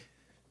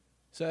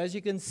So as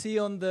you can see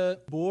on the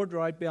board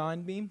right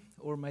behind me,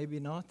 or maybe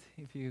not,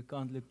 if you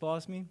can't look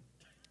past me,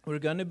 we're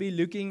going to be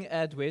looking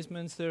at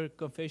Westminster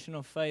Confession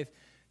of Faith,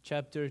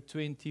 chapter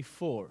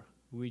 24,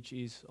 which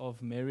is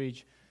of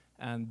marriage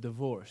and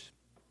divorce.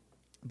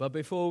 But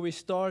before we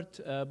start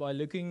by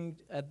looking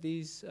at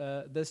this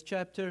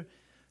chapter,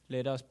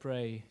 let us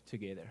pray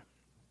together.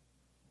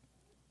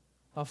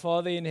 Our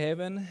Father in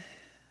heaven,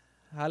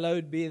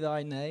 hallowed be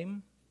thy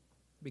name,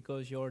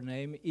 because your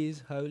name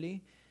is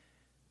holy.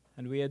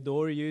 And we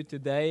adore you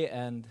today,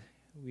 and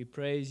we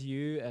praise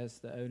you as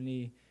the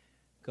only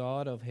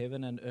God of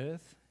heaven and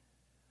earth.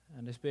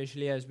 And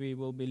especially as we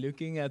will be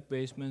looking at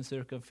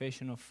Westminster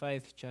Confession of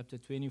Faith, chapter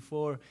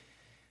 24,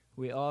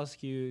 we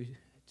ask you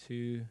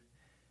to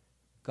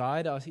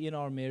guide us in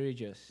our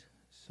marriages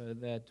so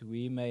that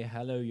we may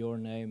hallow your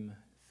name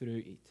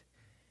through it.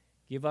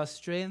 Give us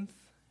strength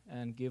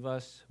and give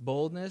us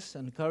boldness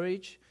and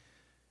courage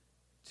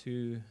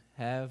to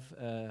have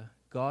a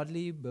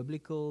godly,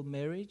 biblical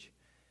marriage.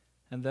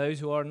 And those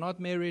who are not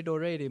married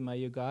already, may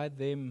you guide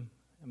them,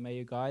 and may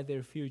you guide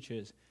their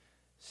futures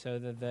so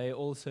that they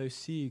also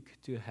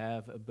seek to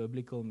have a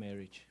biblical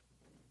marriage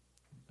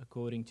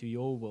according to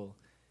your will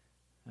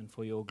and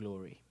for your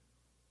glory.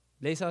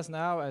 Bless us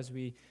now as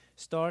we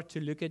start to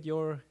look at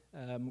your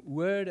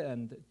word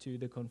and to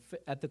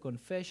at the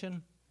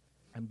confession,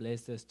 and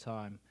bless this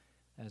time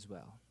as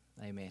well.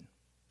 Amen.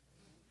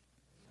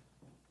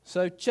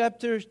 So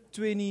chapter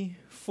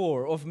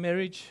 24 of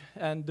marriage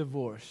and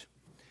divorce.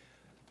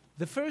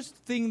 The first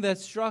thing that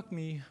struck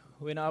me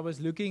when I was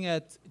looking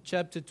at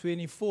chapter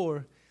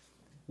 24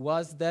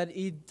 was that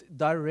it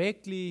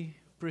directly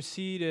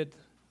preceded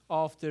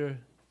after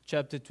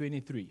chapter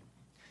 23.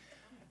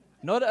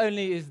 Not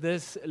only is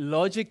this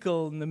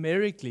logical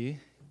numerically,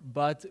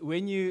 but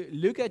when you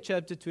look at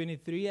chapter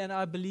 23, and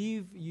I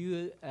believe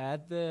you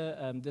had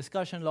the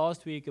discussion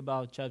last week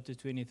about chapter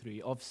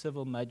 23 of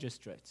civil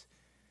magistrates.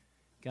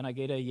 Can I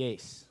get a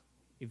yes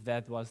if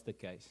that was the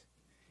case?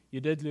 You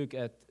did look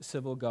at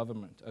civil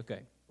government.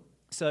 Okay.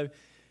 So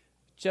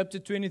chapter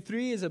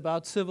 23 is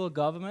about civil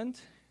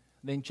government.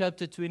 Then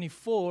chapter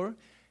 24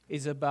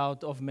 is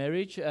about of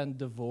marriage and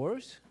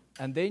divorce.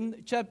 And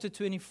then chapter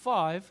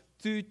 25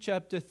 to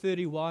chapter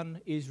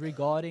 31 is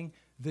regarding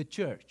the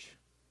church.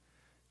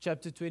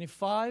 Chapter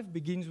 25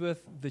 begins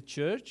with the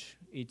church,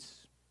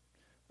 its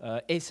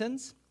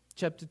essence.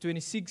 Chapter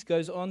 26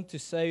 goes on to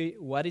say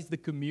what is the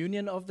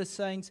communion of the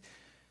saints.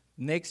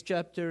 Next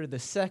chapter, the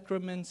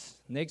sacraments.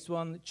 Next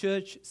one,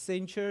 church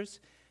censures.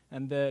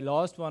 And the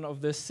last one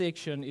of this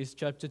section is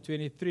chapter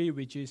 23,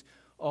 which is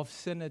of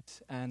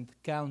synods and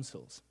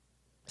councils.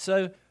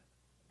 So,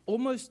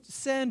 almost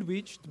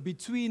sandwiched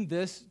between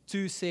these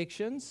two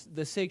sections,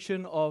 the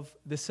section of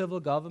the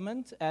civil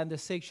government and the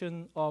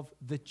section of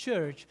the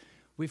church,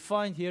 we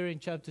find here in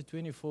chapter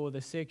 24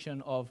 the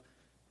section of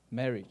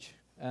marriage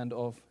and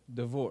of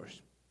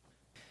divorce.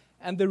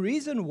 And the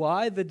reason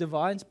why the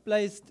divines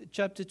placed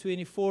chapter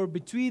 24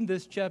 between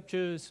these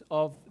chapters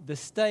of the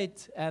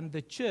state and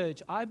the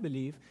church, I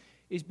believe,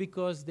 is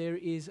because there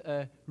is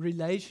a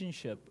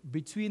relationship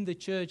between the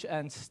church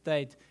and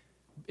state,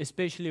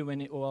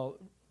 especially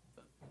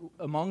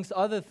amongst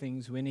other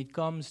things, when it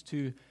comes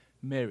to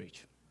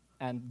marriage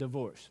and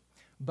divorce.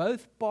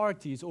 Both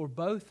parties or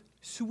both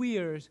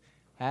spheres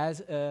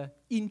has an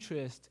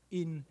interest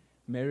in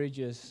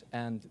marriages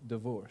and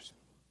divorce.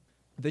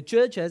 The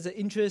church has an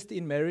interest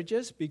in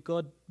marriages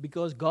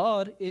because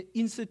God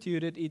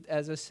instituted it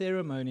as a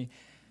ceremony,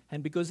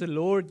 and because the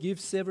Lord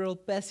gives several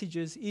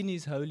passages in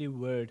His holy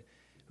word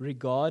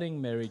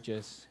regarding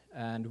marriages,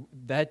 and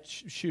that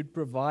should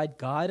provide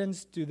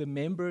guidance to the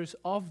members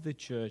of the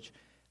church,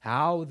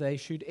 how they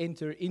should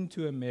enter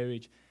into a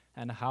marriage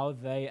and how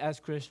they,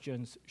 as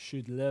Christians,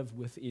 should live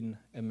within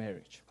a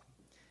marriage,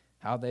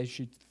 how they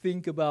should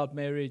think about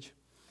marriage.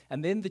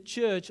 And then the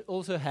church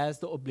also has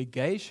the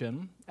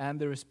obligation and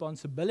the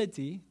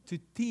responsibility to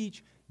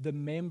teach the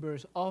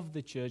members of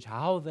the church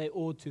how they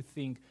ought to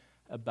think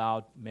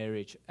about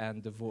marriage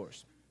and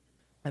divorce.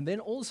 And then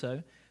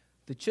also,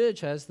 the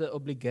church has the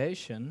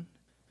obligation,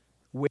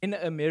 when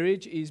a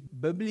marriage is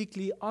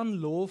biblically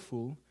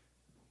unlawful,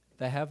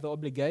 they have the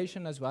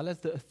obligation as well as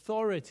the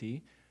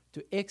authority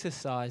to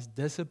exercise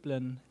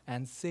discipline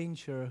and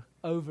censure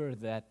over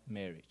that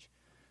marriage.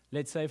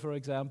 Let's say, for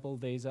example,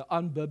 there's an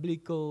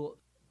unbiblical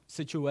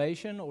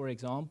situation or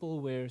example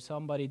where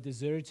somebody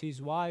deserts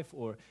his wife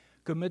or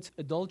commits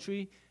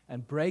adultery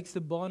and breaks the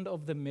bond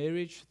of the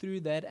marriage through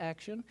that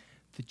action.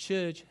 The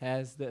church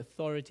has the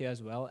authority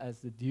as well as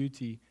the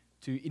duty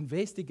to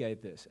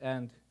investigate this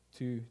and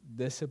to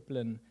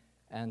discipline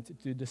and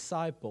to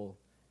disciple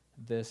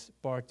these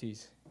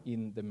parties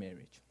in the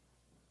marriage.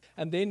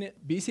 And then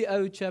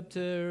BCO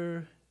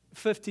chapter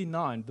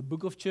 59, the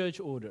Book of Church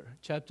Order,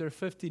 chapter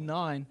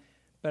 59,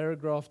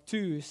 paragraph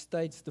 2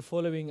 states the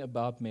following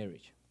about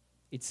marriage.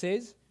 It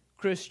says,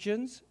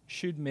 Christians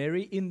should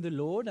marry in the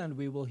Lord, and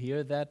we will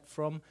hear that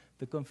from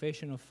the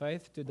Confession of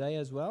Faith today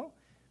as well.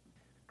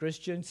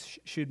 Christians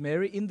should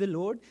marry in the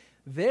Lord.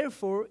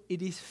 Therefore,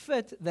 it is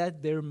fit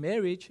that their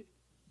marriage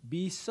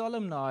be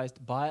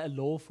solemnized by a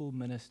lawful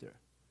minister.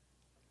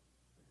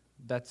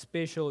 That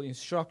special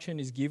instruction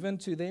is given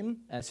to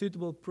them and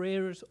suitable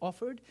prayers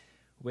offered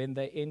when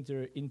they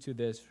enter into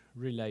this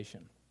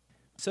relation.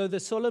 So the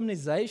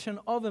solemnization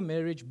of a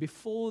marriage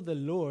before the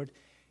Lord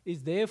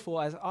is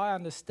therefore, as I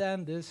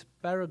understand this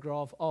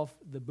paragraph of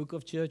the Book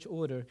of Church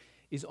Order,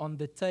 is on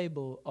the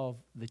table of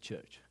the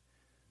church.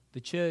 The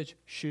church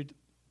should,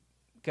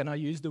 can I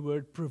use the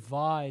word,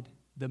 provide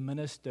the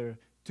minister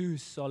to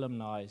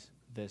solemnize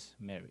this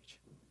marriage.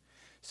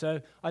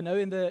 So I know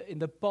in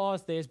the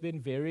past there's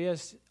been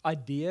various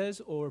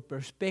ideas or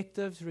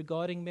perspectives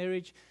regarding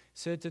marriage.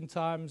 Certain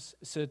times,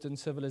 certain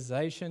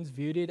civilizations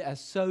viewed it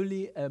as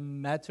solely a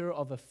matter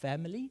of a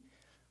family.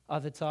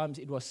 Other times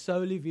it was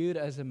solely viewed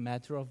as a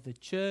matter of the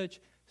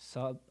church.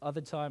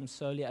 Other times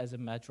solely as a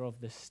matter of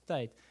the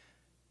state.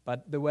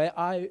 But the way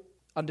I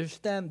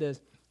understand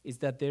this is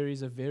that there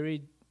is a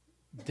very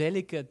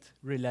delicate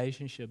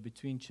relationship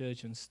between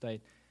church and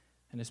state,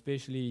 and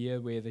especially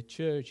here where the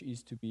church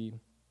is to be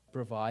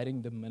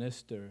providing the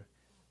minister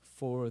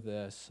for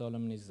the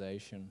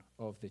solemnization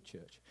of the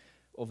church,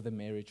 of the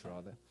marriage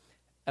rather.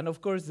 And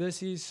of course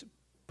this is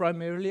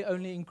primarily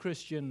only in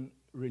Christian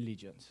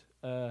religions,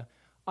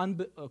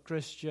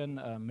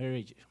 Christian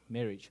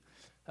marriage.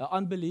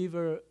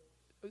 Unbeliever,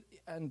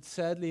 and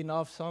sadly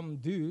enough some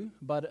do,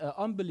 but an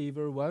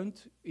unbeliever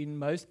won't in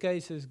most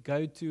cases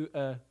go to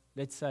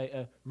let's say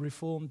a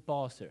reformed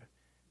pastor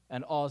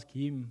and ask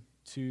him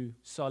to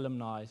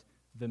solemnize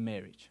the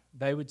marriage.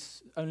 They would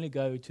only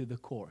go to the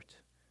court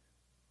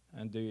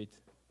and do it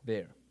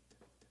there.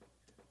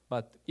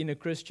 But in a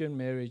Christian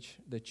marriage,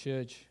 the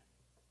church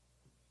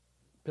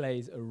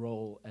plays a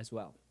role as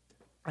well.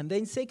 And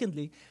then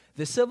secondly,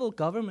 the civil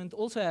government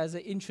also has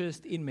an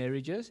interest in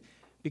marriages,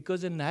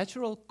 because a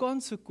natural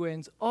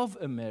consequence of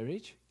a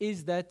marriage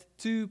is that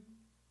two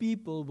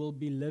people will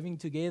be living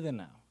together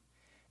now.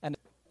 And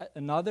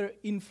another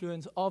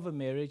influence of a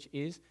marriage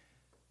is,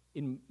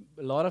 in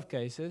a lot of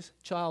cases,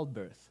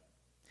 childbirth.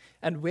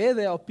 And where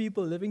there are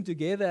people living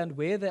together and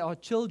where there are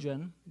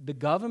children, the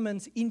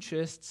government's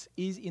interests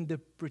is in the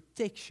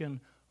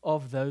protection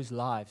of those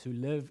lives who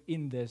live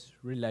in this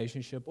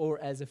relationship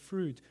or as a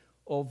fruit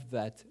of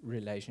that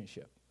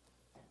relationship.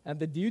 And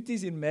the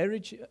duties in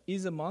marriage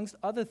is, amongst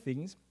other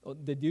things, or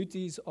the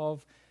duties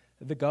of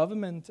the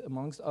government,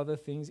 amongst other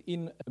things,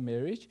 in a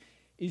marriage,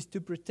 is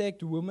to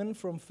protect women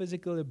from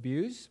physical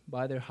abuse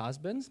by their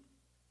husbands,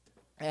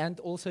 and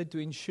also to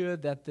ensure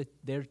that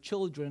their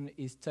children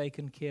is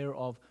taken care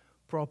of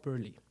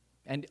properly.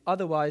 And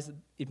otherwise,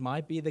 it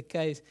might be the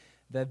case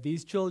that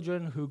these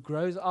children who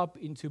grows up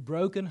into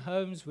broken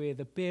homes where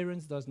the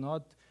parents does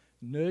not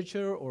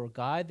nurture or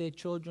guide their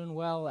children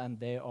well, and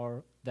they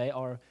are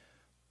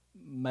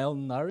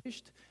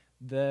malnourished,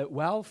 the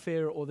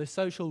welfare or the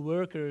social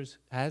workers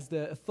has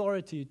the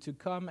authority to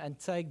come and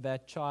take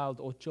that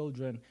child or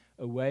children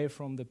away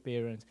from the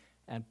parents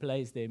and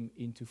place them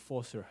into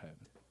foster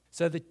homes.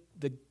 So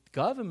the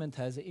government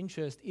has an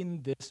interest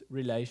in this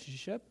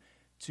relationship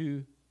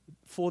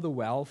for the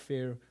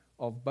welfare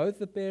of both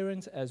the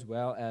parents as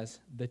well as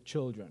the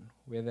children,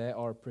 where they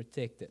are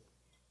protected.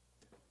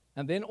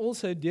 And then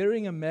also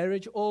during a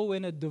marriage or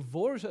when a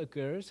divorce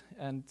occurs,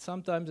 and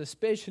sometimes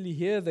especially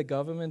here the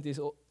government is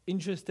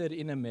interested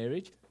in a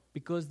marriage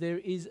because there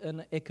is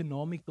an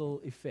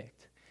economical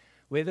effect.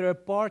 Whether a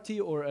party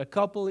or a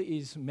couple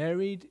is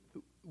married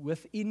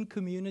within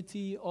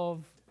community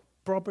of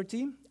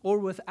property or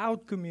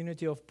without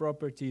community of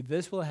property,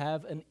 this will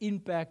have an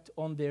impact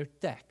on their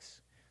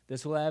tax.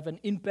 This will have an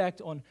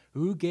impact on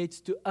who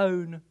gets to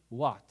own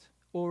what,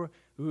 or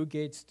who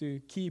gets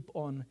to keep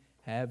on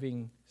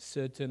having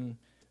certain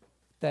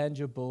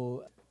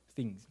tangible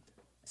things.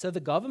 So the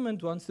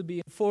government wants to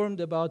be informed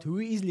about who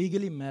is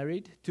legally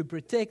married to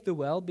protect the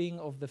well-being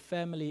of the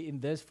family in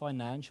this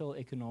financial,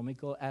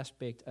 economical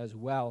aspect as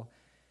well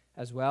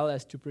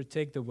as to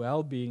protect the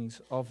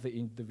well-beings of the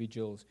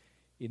individuals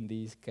in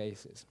these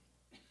cases.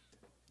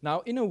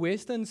 Now, in a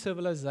Western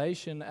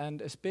civilization,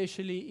 and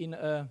especially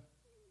in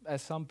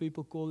as some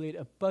people call it,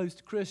 a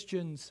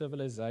post-Christian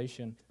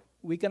civilization,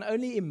 we can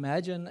only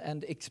imagine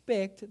and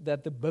expect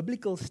that the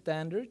biblical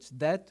standards,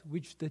 that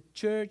which the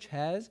church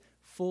has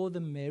for the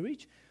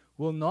marriage,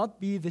 will not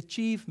be the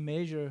chief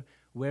measure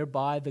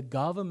whereby the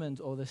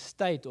government or the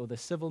state or the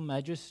civil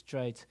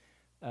magistrates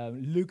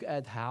look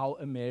at how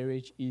a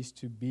marriage is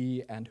to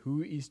be and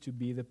who is to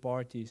be the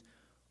parties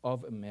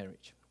of a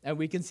marriage. And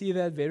we can see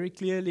that very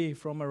clearly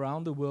from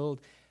around the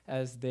world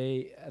as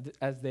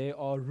there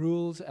are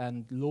rules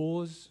and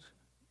laws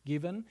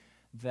given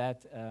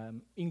that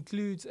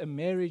includes a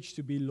marriage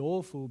to be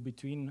lawful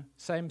between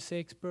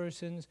same-sex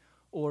persons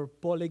or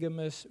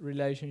polygamous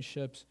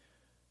relationships.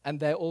 And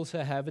they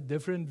also have a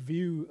different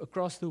view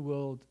across the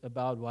world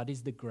about what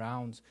is the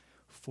grounds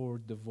for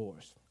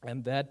divorce.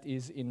 And that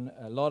is in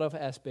a lot of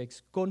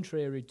aspects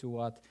contrary to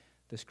what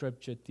the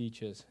scripture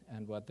teaches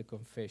and what the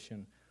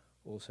confession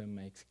also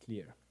makes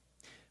clear.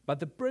 But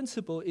the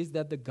principle is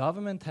that the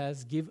government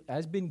has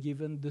been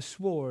given the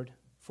sword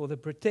for the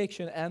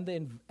protection and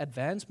the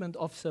advancement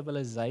of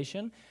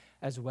civilization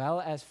as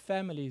well as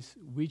families,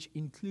 which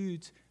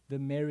includes the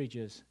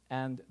marriages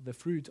and the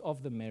fruit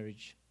of the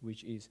marriage,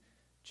 which is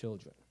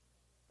children.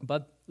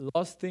 But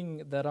last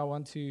thing that I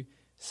want to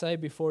say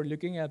before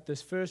looking at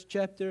this first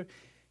chapter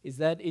is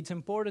that it's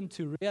important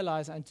to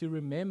realize and to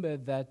remember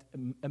that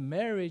a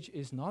marriage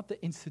is not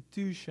the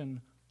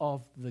institution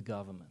of the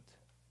government.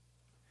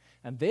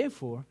 And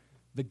therefore,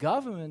 the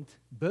government,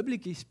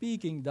 biblically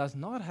speaking, does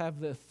not have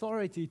the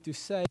authority to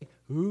say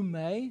who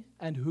may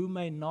and who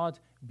may not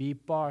be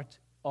part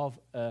of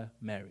a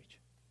marriage.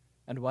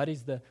 And what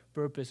is the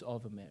purpose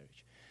of a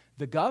marriage?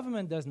 The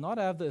government does not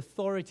have the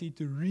authority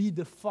to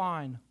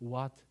redefine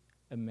what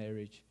a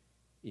marriage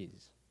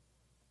is.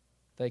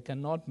 They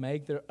cannot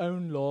make their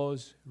own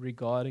laws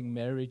regarding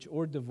marriage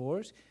or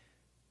divorce,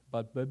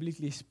 but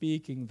biblically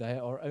speaking, they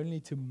are only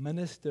to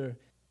minister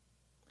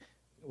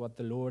what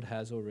the Lord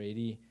has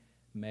already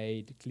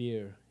made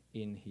clear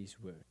in His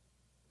Word.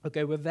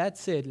 Okay, with that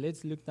said,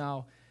 let's look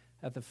now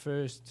at the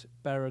first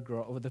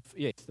paragraph, or the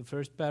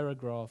first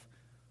paragraph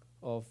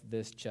of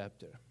this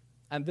chapter.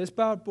 And this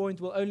PowerPoint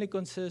will only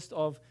consist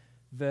of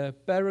the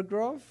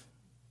paragraph,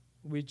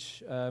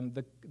 which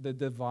the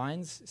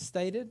divines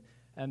stated,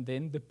 and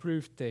then the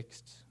proof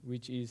text,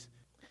 which is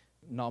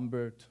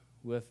numbered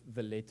with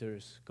the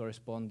letters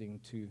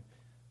corresponding to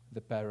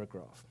the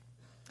paragraph.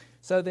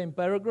 So then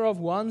paragraph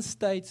 1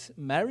 states,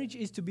 marriage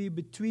is to be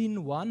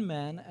between one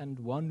man and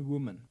one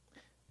woman.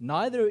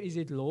 Neither is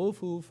it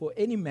lawful for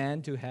any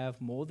man to have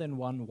more than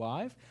one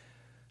wife,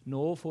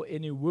 nor for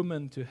any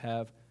woman to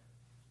have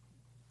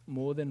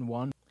more than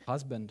one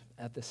husband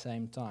at the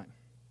same time.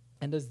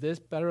 And as this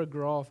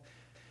paragraph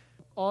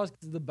asks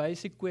the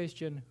basic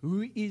question,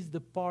 who is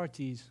the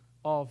parties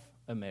of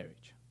a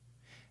marriage?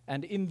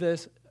 And in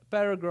this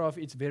paragraph,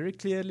 it's very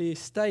clearly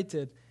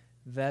stated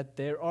that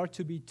there are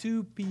to be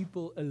two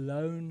people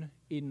alone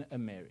in a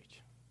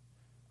marriage.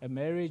 A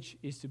marriage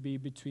is to be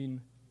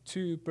between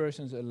two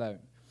persons alone.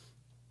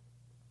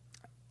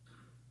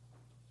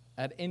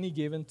 At any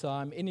given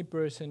time, any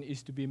person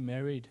is to be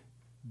married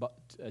but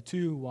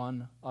to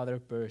one other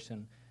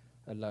person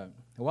alone.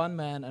 One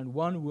man and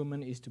one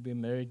woman is to be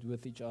married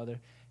with each other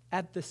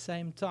at the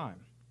same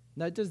time.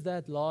 Notice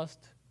that last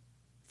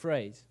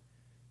phrase,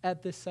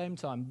 at the same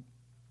time.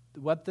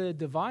 What the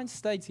divine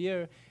states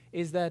here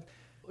is that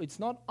it's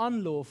not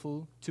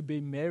unlawful to be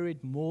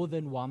married more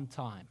than one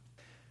time.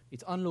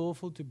 It's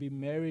unlawful to be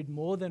married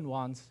more than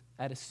once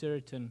at a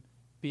certain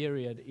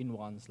period in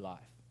one's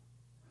life.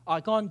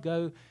 I can't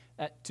go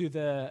to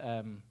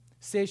the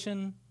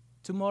session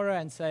tomorrow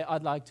and say,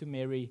 I'd like to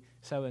marry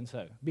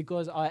so-and-so,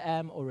 because I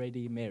am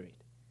already married.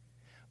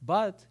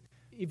 But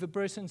if a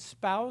person's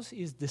spouse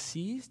is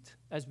deceased,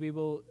 as we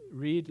will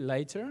read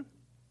later,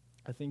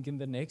 I think in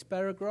the next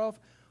paragraph,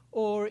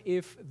 or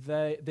if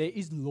there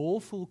is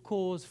lawful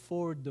cause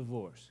for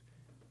divorce,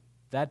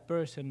 that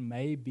person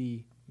may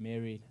be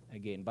married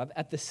again. But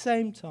at the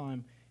same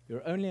time,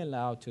 you're only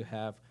allowed to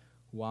have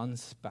one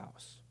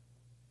spouse.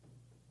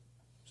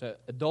 So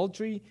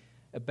adultery,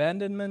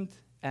 abandonment,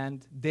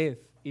 and death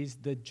is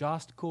the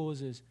just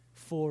causes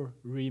for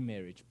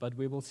remarriage. But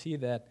we will see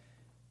that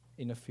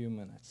in a few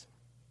minutes.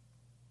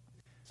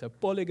 So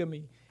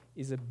polygamy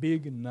is a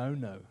big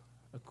no-no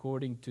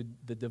according to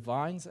the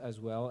divines as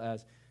well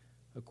as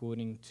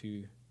according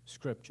to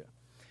Scripture.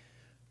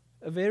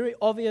 A very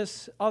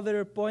obvious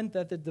other point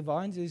that the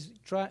divines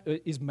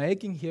is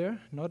making here,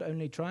 not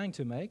only trying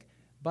to make,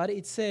 but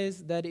it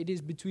says that it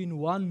is between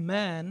one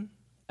man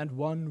and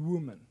one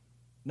woman.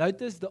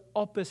 Notice the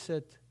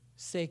opposite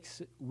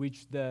sex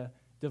which the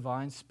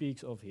divine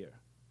speaks of here.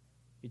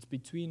 It's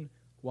between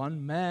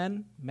one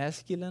man,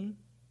 masculine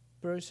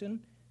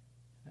person,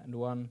 and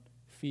one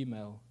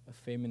female, a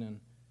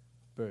feminine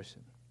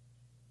person.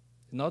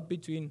 Not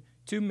between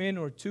two men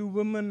or two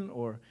women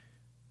or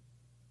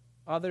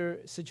other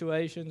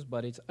situations,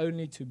 but it's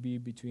only to be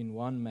between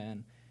one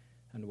man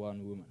and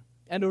one woman.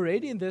 And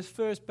already in this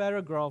first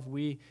paragraph,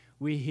 we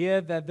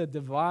hear that the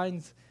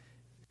divines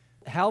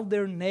held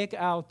their neck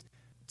out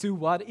to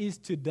what is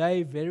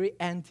today very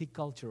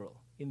anti-cultural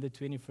in the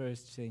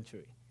 21st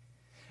century.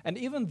 And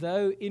even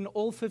though in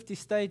all 50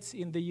 states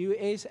in the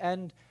US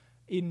and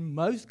in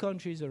most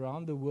countries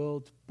around the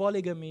world,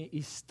 polygamy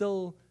is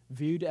still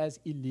viewed as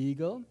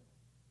illegal,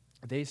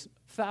 there's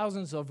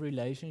thousands of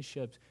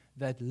relationships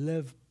that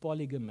live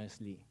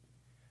polygamously.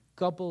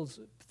 Couples,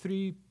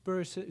 three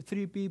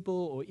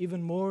people or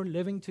even more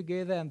living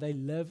together, and they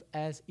live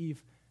as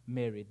if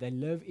married. They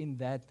live in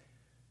that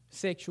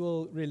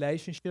sexual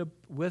relationship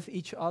with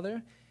each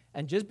other.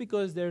 And just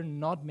because they're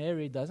not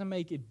married doesn't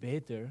make it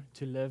better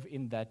to live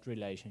in that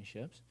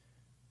relationships,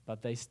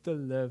 but they still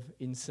live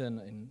in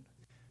sin,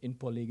 in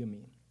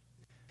polygamy.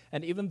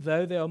 And even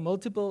though there are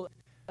multiple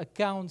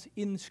accounts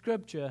in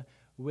Scripture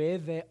where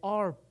there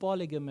are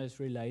polygamous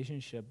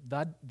relationships,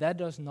 that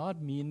does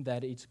not mean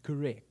that it's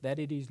correct, that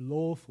it is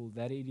lawful,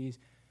 that it is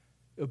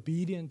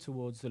obedient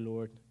towards the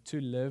Lord to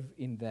live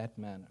in that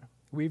manner.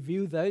 We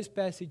view those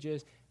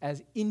passages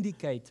as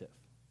indicative.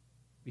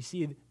 We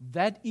see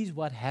that is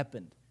what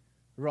happened,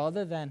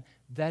 rather than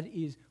that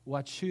is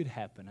what should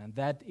happen, and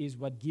that is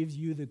what gives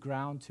you the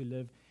ground to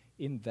live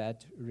in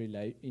that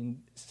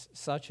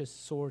such a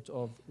sort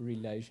of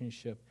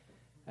relationship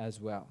as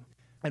well.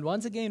 And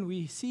once again,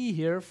 we see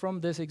here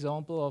from this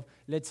example of,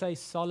 let's say,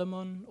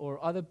 Solomon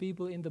or other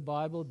people in the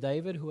Bible,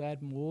 David, who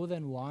had more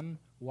than one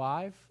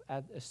wife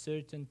at a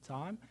certain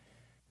time,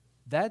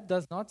 that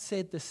does not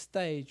set the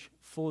stage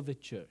for the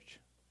church.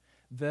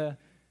 The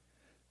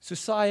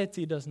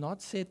society does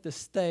not set the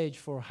stage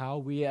for how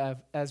we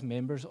have, as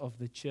members of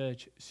the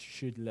church,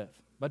 should live.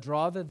 But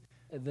rather,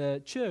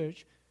 the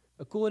church,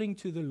 according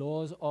to the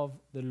laws of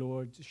the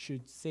Lord,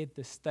 should set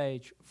the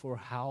stage for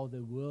how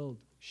the world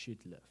should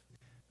live.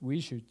 We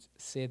should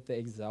set the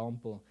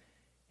example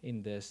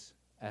in this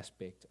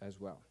aspect as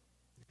well.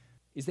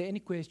 Is there any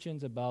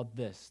questions about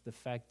this, the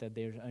fact that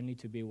there's only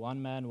to be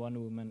one man,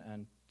 one woman,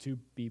 and two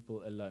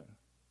people alone,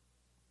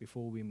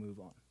 before we move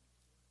on?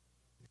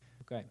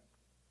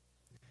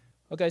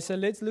 Okay, so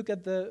let's look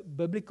at the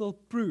biblical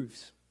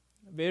proofs.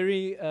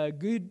 Very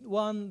good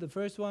one. The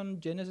first one,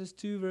 Genesis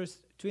 2,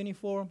 verse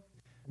 24.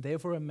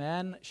 Therefore a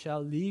man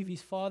shall leave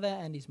his father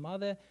and his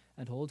mother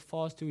and hold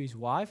fast to his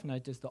wife.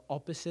 Notice the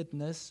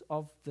oppositeness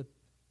of the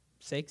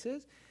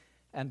sexes.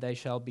 And they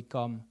shall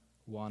become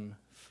one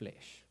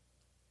flesh.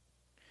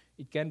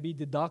 It can be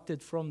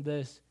deducted from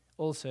this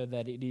also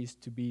that it is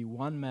to be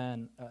one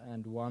man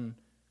and one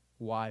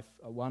wife,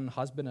 one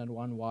husband and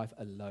one wife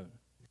alone.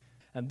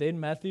 And then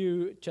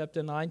Matthew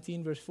chapter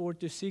 19, verse 4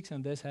 to 6,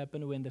 and this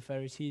happened when the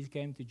Pharisees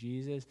came to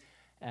Jesus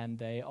and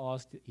they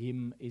asked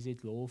him, is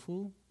it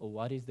lawful, or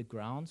what is the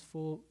grounds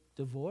for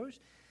divorce?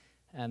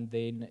 And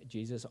then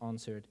Jesus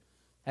answered,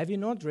 have you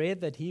not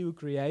read that he who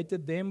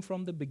created them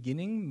from the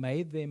beginning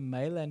made them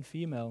male and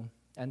female,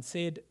 and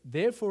said,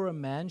 therefore a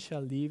man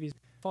shall leave his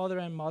father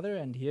and mother,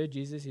 and here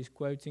Jesus is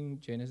quoting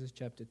Genesis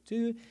chapter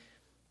 2,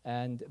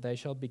 and they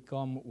shall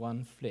become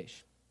one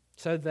flesh.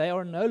 So they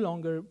are no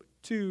longer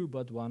two,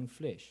 but one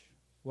flesh.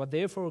 What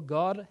therefore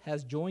God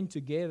has joined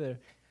together,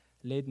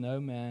 let no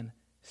man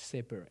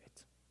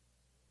separate.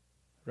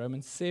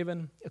 Romans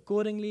 7,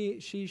 accordingly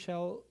she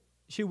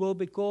will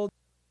be called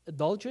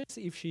adulteress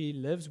if she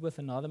lives with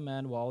another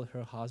man while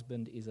her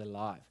husband is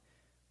alive.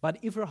 But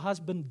if her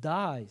husband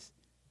dies,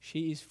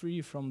 she is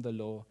free from the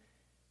law.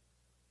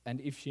 And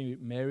if she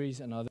marries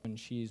another man,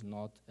 she is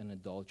not an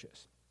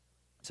adulteress.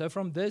 So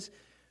from this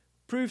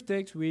proof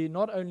text, we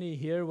not only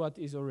hear what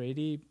is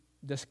already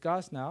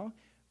discussed now,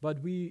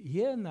 but we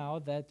hear now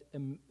that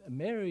a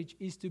marriage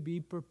is to be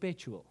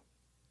perpetual.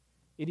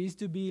 It is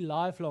to be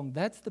lifelong.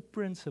 That's the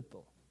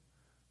principle.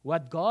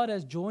 What God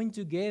has joined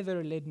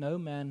together, let no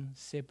man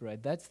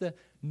separate. That's the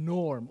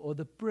norm or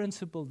the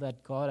principle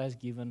that God has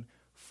given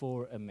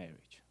for a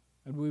marriage.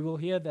 And we will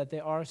hear that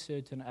there are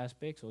certain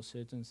aspects or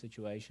certain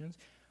situations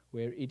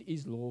where it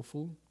is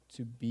lawful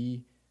to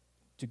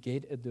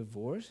get a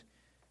divorce,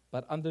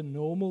 but under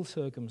normal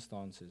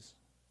circumstances,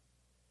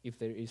 if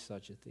there is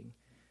such a thing,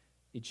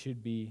 it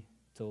should be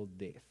till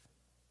death.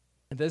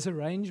 And this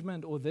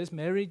arrangement or this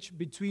marriage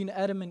between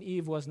Adam and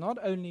Eve was not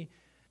only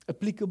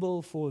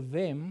applicable for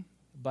them,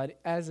 but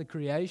as a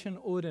creation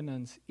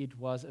ordinance, it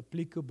was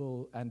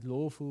applicable and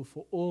lawful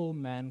for all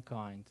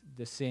mankind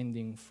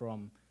descending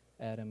from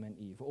Adam and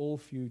Eve, all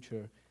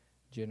future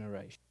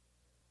generations.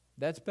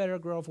 That's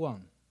paragraph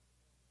 1.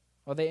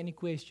 Are there any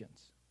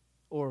questions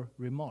or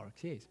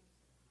remarks? Yes.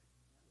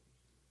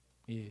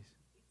 Yes.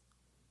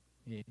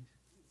 Yes.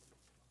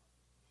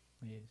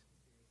 Yes.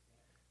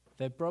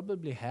 They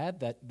probably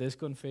had this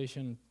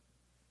confession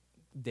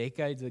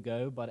decades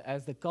ago, but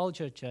as the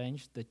culture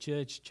changed, the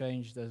church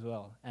changed as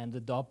well and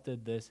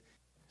adopted this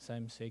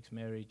same-sex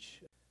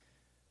marriage.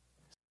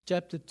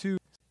 Chapter 2,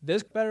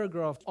 this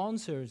paragraph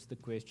answers the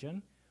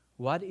question,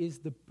 what is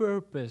the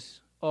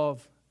purpose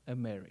of a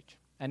marriage?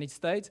 And it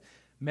states,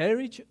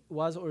 marriage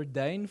was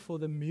ordained for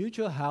the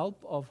mutual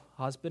help of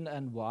husband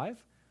and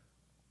wife,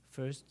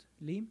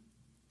 firstly.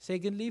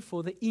 Secondly,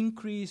 for the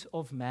increase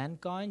of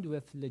mankind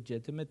with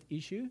legitimate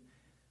issue.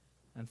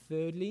 And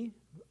thirdly,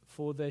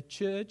 for the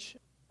church,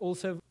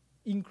 also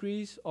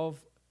increase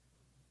of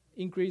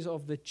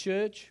the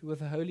church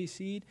with a holy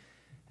seed.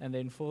 And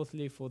then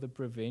fourthly, for the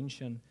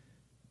prevention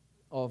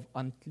of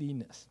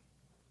uncleanness.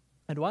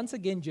 And once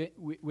again,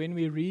 when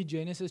we read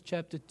Genesis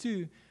chapter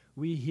 2,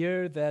 we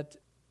hear that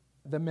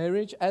the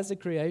marriage as a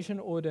creation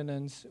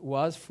ordinance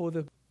was for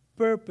the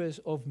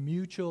purpose of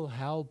mutual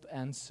help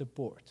and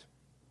support.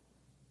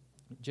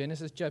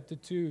 Genesis chapter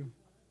 2,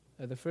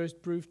 the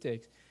first proof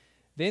text.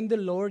 Then the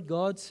Lord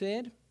God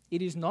said,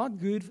 it is not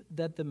good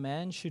that the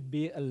man should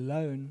be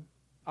alone.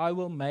 I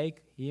will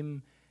make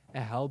him a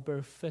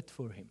helper fit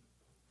for him.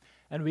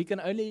 And we can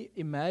only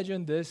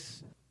imagine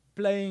this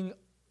playing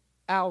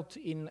out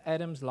in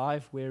Adam's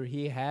life, where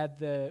he had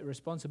the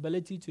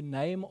responsibility to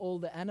name all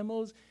the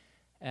animals,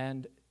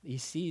 and he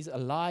sees a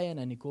lion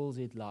and he calls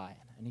it lion.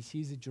 And he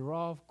sees a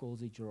giraffe,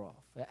 calls it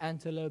giraffe. An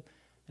antelope,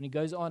 and he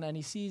goes on and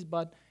he sees,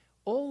 but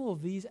all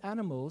of these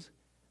animals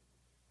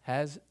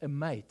has a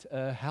mate,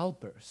 a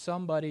helper,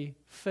 somebody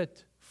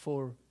fit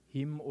for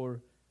him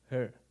or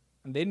her.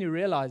 And then he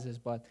realizes,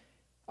 but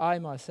I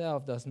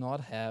myself does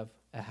not have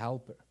a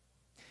helper.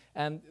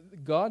 And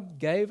God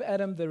gave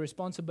Adam the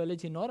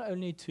responsibility not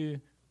only to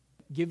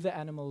give the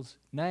animals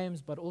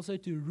names, but also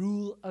to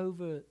rule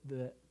over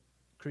the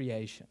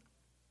creation.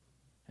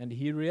 And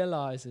he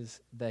realizes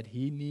that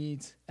he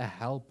needs a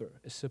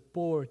helper, a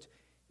support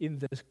in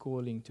this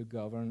calling to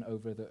govern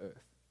over the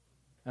earth.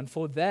 And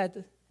for that,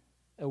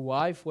 a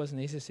wife was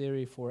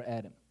necessary for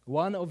Adam,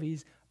 one of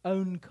his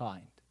own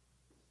kind,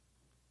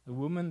 a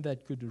woman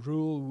that could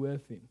rule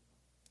with him.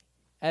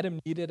 Adam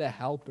needed a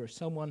helper,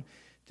 someone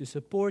to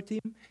support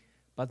him,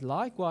 but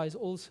likewise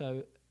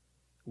also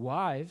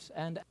wives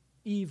and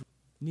Eve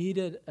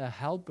needed a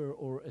helper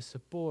or a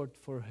support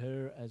for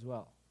her as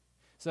well.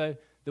 So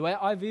the way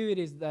I view it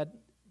is that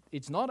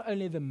it's not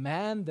only the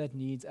man that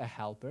needs a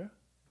helper,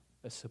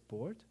 a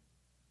support,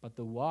 but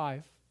the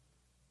wife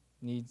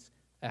needs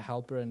a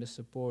helper and a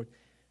support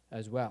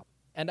as well.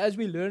 And as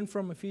we learn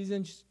from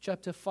Ephesians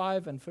chapter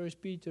 5 and 1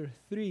 Peter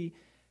 3,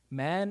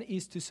 man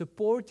is to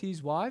support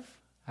his wife.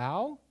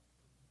 How?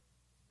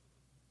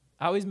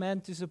 How is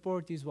man to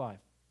support his wife?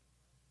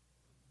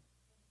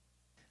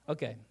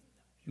 Okay.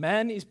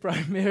 Man is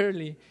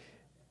primarily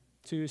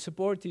to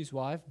support his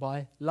wife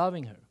by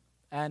loving her.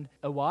 And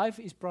a wife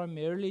is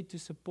primarily to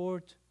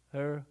support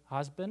her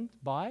husband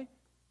by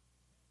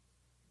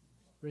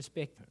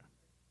respect her.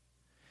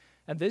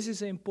 And this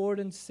is an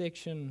important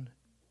section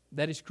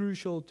that is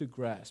crucial to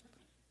grasp.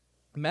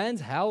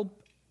 Man's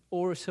help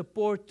or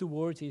support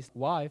towards his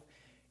wife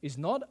is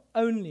not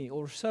only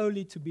or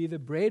solely to be the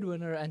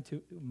breadwinner and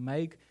to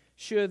make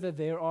sure that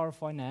there are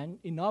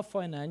enough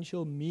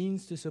financial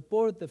means to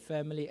support the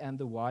family and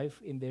the wife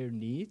in their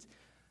needs,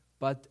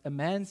 but a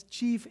man's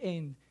chief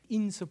end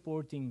in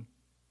supporting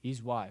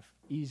his wife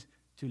is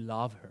to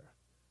love her.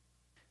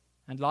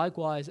 And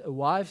likewise, a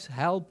wife's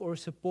help or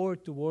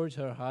support towards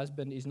her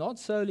husband is not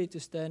solely to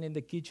stand in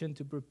the kitchen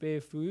to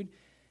prepare food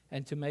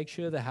and to make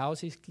sure the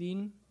house is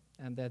clean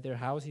and that their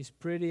house is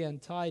pretty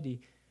and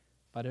tidy,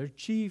 but her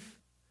chief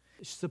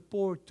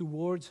support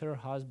towards her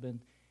husband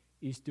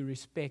is to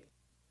respect.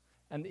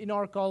 And in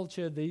our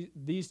culture,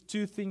 these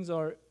two things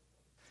are,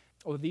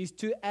 or these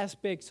two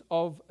aspects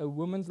of a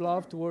woman's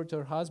love towards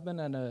her husband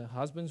and a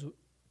husband's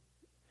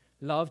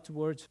love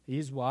towards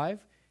his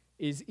wife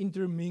is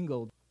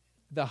intermingled.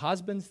 The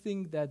husbands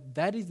think that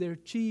that is their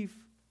chief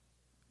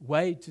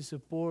way to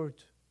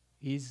support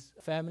his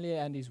family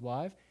and his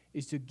wife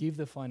is to give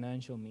the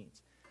financial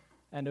means.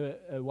 And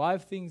a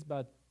wife thinks,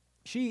 but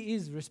she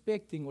is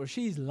respecting or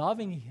she is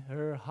loving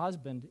her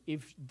husband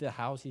if the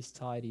house is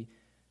tidy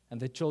and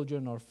the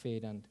children are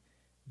fed and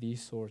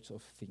these sorts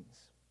of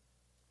things.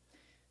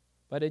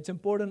 But it's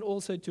important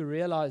also to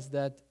realize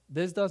that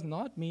this does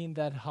not mean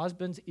that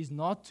husbands is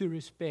not to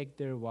respect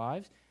their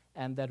wives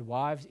and that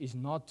wives is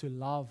not to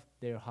love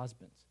their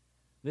husbands.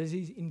 This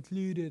is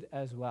included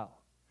as well.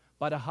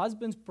 But a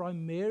husband's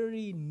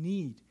primary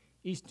need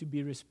is to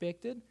be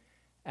respected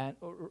and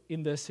or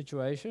in this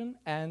situation,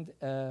 and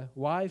a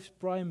wife's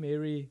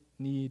primary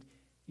need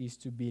is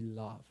to be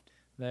loved.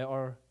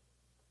 The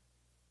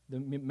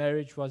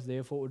marriage was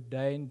therefore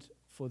ordained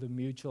for the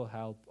mutual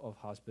help of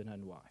husband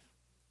and wife.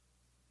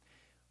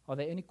 Are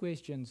there any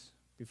questions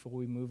before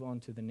we move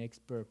on to the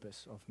next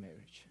purpose of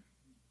marriage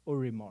or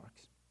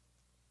remarks?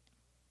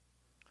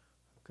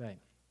 Okay.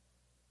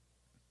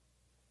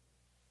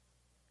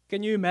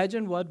 Can you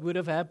imagine what would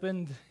have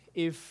happened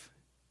if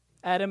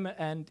Adam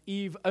and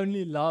Eve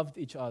only loved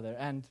each other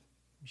and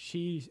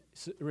she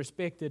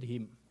respected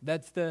him?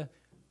 That's the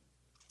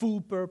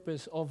full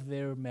purpose of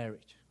their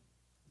marriage.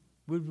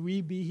 Would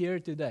we be here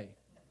today?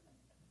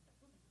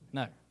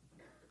 No,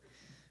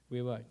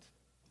 we won't.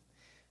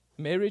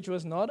 Marriage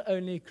was not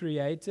only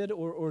created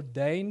or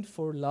ordained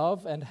for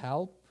love and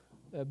help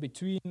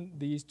between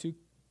these two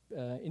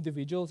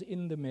individuals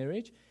in the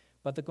marriage,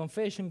 but the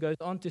confession goes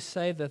on to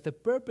say that the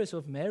purpose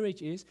of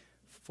marriage is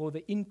for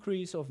the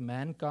increase of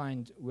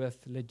mankind with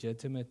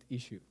legitimate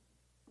issue.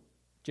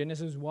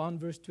 Genesis 1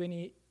 verse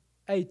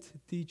 28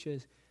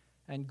 teaches,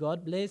 and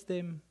God blessed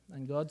them,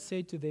 and God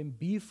said to them,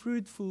 be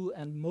fruitful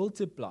and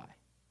multiply,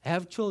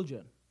 have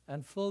children,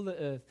 and fill the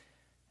earth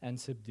and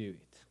subdue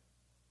it.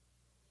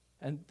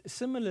 And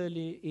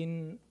similarly,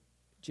 in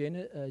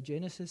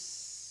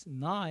Genesis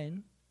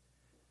 9,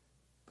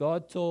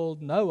 God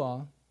told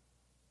Noah,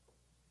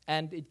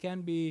 and it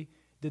can be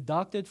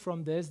deducted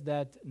from this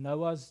that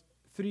Noah's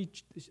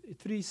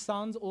three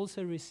sons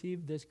also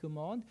received this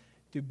command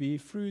to be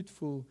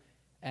fruitful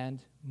and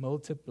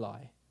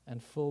multiply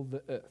and fill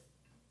the earth.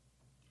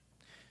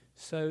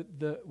 So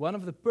one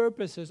of the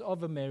purposes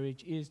of a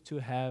marriage is to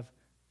have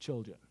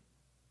children.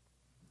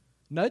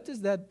 Notice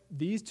that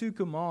these two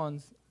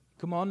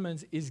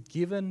commandments is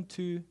given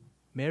to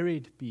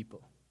married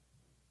people.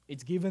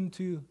 It's given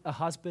to a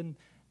husband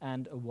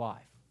and a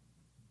wife.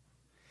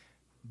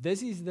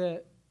 This is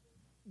the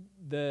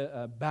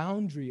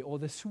boundary or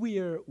the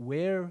sphere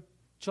where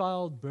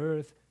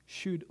childbirth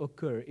should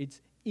occur.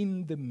 It's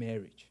in the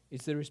marriage.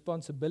 It's the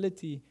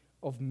responsibility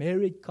of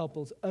married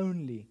couples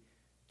only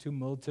to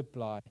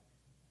multiply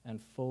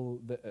and fill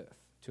the earth,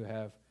 to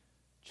have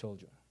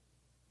children.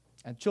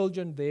 And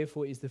children,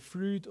 therefore, is the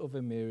fruit of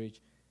a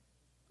marriage,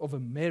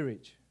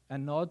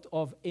 and not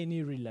of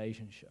any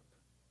relationship.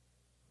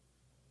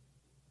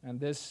 And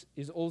this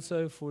is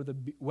also for the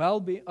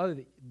well-being.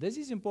 This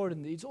is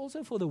important. It's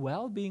also for the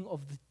well-being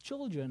of the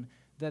children,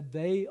 that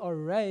they are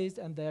raised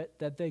and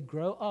that they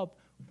grow up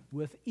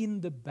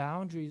within the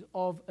boundaries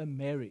of a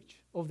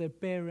marriage, of their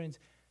parents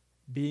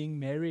being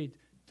married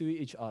to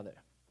each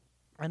other.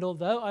 And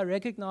although I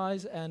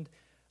recognize and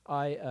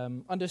I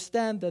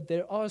understand that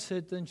there are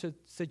certain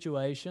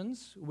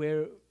situations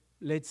where,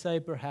 let's say,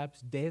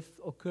 perhaps death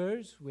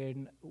occurs,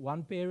 when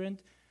one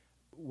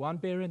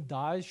parent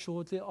dies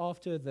shortly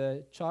after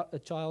the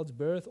child's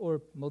birth,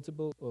 or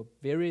multiple or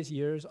various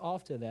years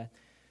after that,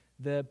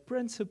 the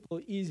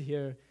principle is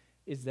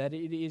that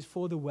it is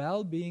for the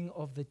well-being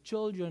of the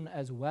children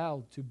as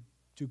well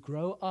to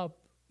grow up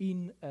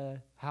in a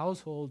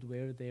household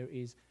where there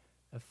is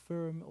a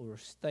firm or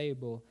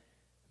stable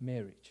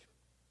marriage.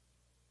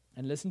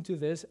 And listen to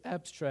this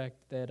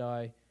abstract that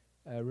I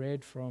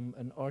read from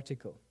an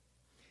article.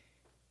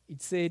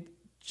 It said,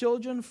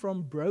 children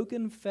from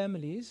broken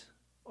families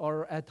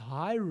are at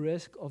high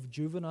risk of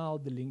juvenile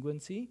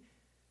delinquency,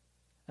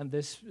 and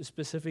this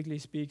specifically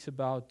speaks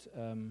about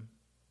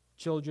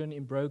children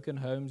in broken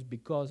homes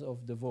because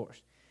of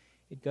divorce.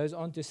 It goes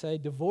on to say,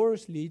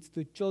 divorce leads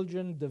to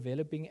children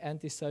developing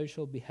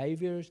antisocial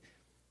behaviors,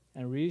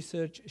 and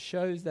research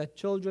shows that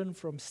children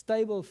from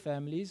stable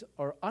families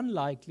are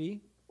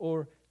unlikely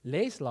or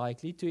less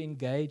likely to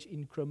engage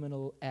in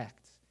criminal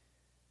acts.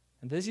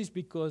 And this is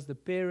because the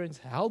parents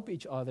help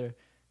each other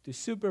to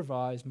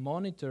supervise,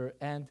 monitor,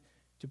 and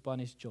to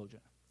punish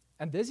children.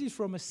 And this is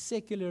from a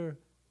secular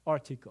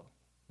article.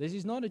 This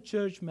is not a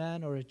church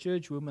man or a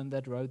church woman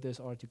that wrote this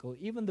article.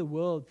 Even the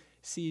world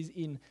sees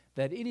in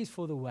that it is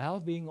for the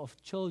well-being of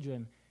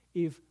children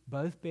if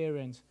both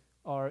parents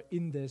are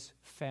in this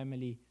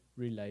family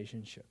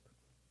relationship.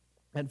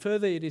 And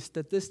further, it is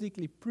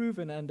statistically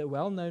proven and a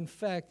well-known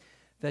fact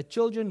that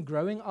children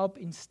growing up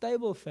in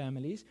stable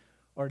families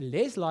are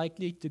less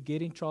likely to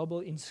get in trouble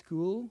in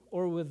school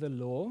or with the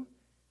law.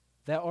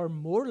 They are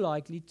more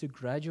likely to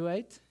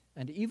graduate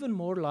and even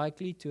more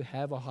likely to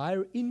have a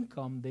higher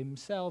income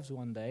themselves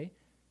one day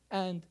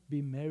and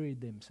be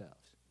married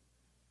themselves.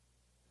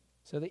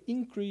 So the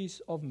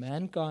increase of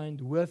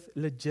mankind with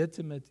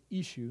legitimate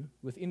issue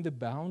within the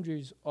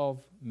boundaries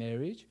of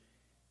marriage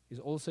is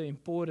also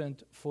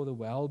important for the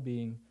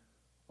well-being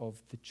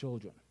of the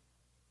children.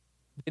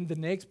 In the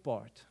next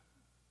part,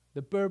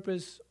 the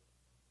purpose,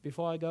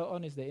 before I go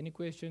on, is there any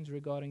questions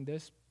regarding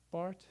this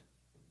part?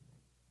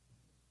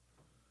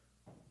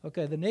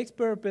 Okay, the next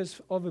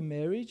purpose of a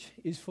marriage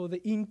is for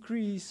the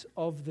increase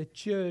of the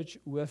church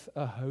with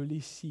a holy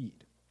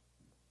seed.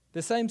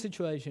 The same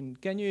situation.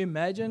 Can you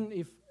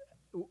imagine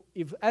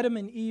if Adam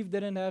and Eve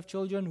didn't have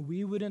children,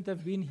 we wouldn't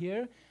have been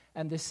here?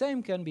 And the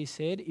same can be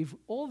said if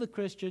all the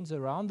Christians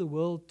around the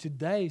world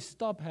today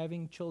stop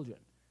having children.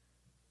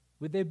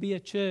 Would there be a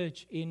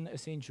church in a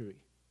century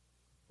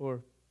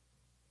or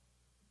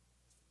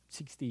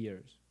 60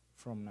 years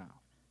from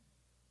now?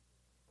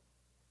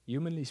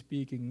 Humanly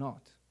speaking,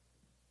 not.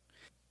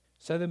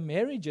 So the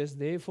marriages,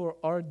 therefore,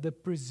 are the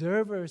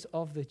preservers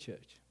of the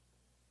church.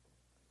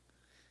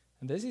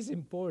 And this is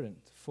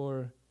important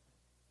for,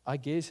 I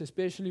guess,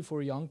 especially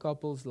for young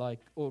couples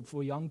or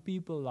for young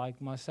people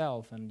like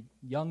myself and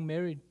young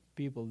married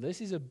people. This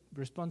is a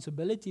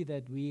responsibility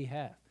that we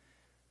have.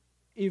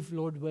 If,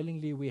 Lord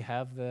willingly, we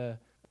have the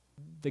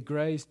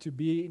grace to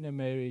be in a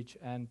marriage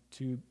and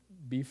to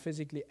be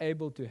physically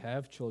able to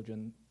have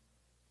children,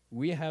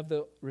 we have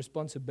the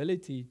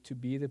responsibility to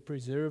be the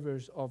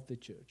preservers of the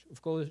church.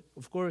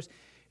 Of course,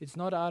 it's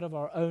not out of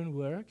our own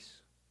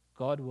works.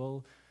 God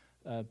will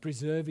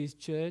preserve His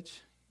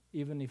church,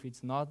 even if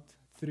it's not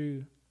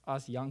through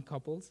us young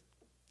couples.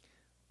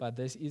 But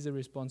this is a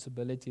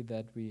responsibility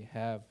that we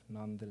have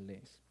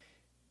nonetheless.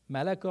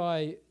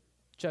 Malachi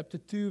chapter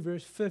 2,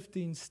 verse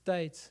 15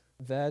 states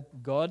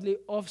that godly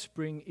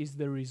offspring is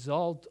the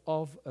result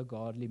of a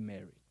godly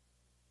marriage.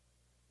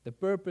 The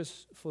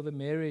purpose for the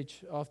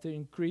marriage, after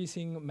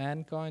increasing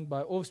mankind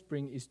by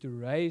offspring, is to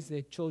raise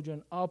their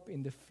children up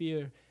in the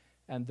fear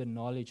and the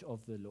knowledge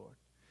of the Lord.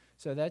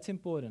 So that's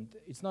important.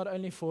 It's not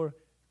only for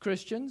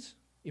Christians,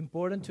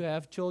 important to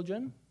have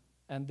children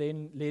and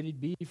then let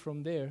it be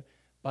from there,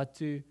 but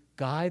to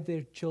guide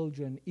their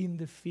children in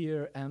the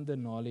fear and the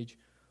knowledge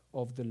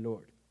of the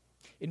Lord.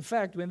 In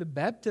fact, when the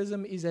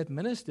baptism is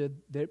administered,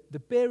 the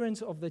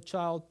parents of the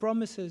child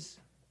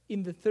promises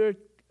in the third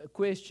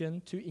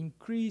question to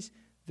increase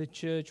the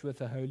church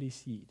with a holy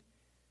seed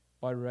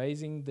by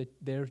raising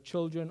their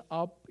children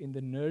up in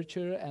the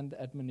nurture and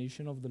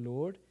admonition of the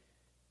Lord,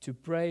 to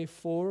pray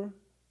for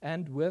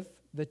and with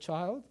the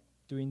child,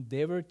 to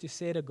endeavor to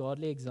set a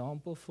godly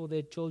example for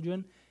their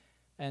children,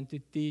 and to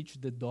teach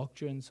the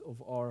doctrines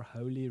of our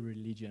holy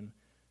religion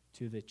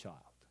to the child.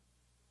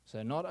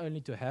 So not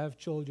only to have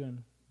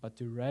children, but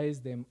to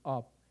raise them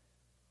up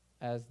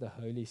as the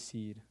holy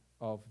seed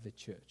of the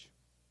church.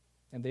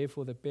 And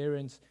therefore the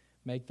parents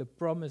make the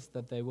promise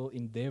that they will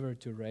endeavor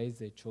to raise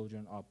their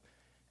children up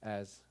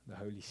as the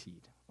holy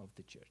seed of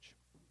the church,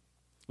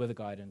 with the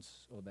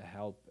guidance or the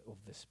help of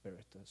the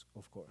Spirit,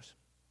 of course.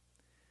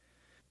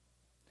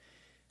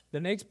 The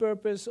next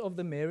purpose of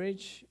the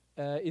marriage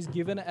is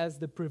given as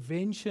the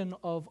prevention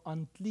of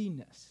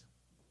uncleanness.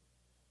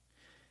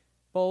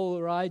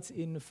 Paul writes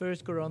in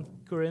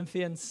 1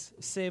 Corinthians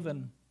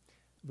 7,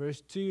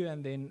 verse 2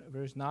 and then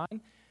verse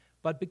 9,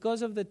 "But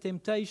because of the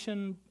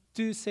temptation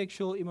to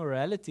sexual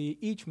immorality,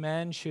 each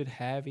man should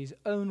have his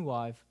own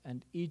wife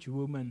and each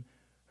woman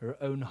her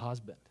own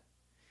husband.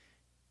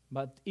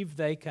 But if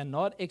they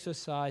cannot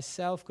exercise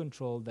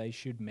self-control, they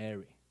should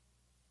marry.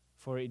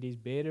 For it is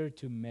better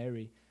to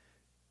marry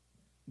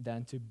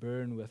than to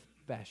burn with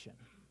passion."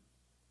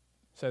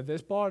 So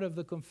this part of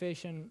the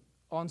confession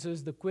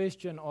answers the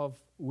question of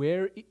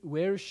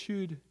where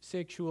should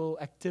sexual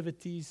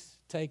activities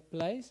take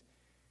place?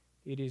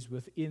 It is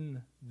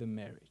within the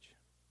marriage.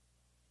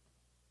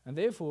 And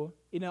therefore,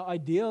 in an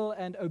ideal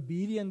and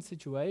obedient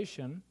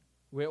situation,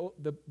 where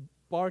the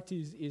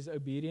parties is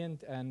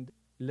obedient and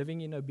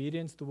living in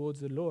obedience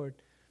towards the Lord,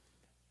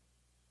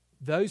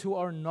 those who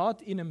are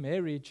not in a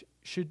marriage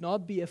should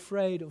not be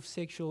afraid of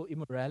sexual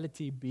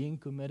immorality being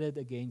committed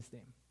against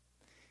them.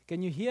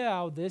 Can you hear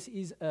how this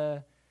is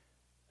a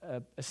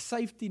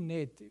safety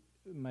net,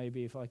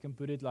 maybe if I can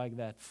put it like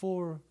that,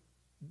 for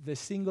the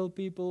single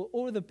people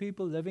or the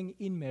people living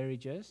in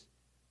marriages,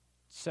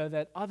 so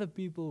that other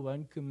people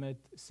won't commit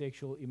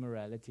sexual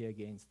immorality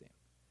against them?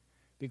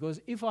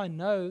 Because if I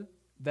know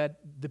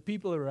that the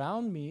people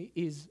around me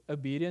is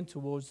obedient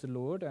towards the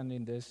Lord, and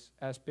in this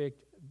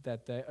aspect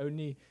that they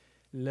only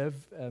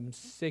live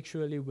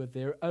sexually with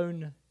their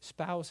own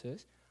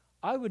spouses,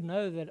 I would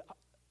know that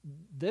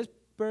this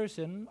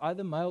person,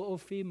 either male or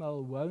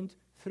female, won't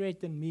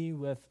threaten me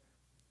with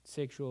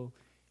sexual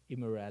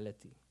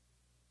immorality.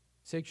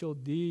 Sexual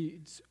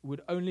deeds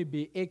would only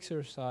be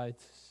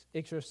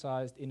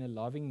exercised in a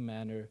loving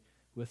manner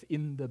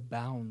within the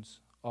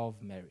bounds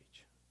of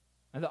marriage.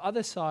 And the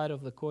other side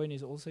of the coin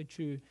is also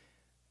true,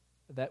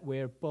 that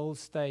where Paul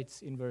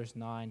states in verse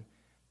 9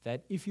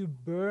 that if you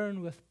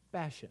burn with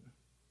passion,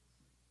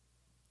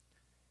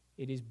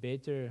 it is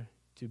better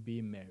to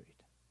be married.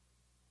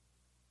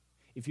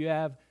 If you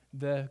have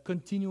the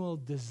continual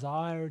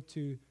desire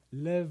to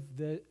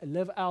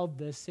live out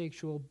the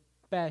sexual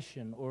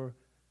passion or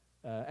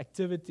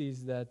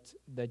activities that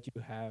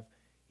you have,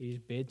 it is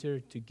better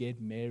to get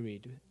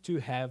married, to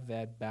have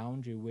that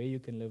boundary where you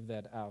can live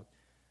that out,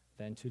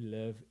 than to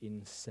live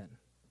in sin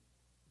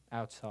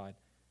outside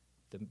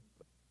the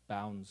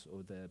bounds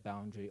or the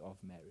boundary of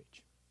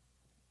marriage.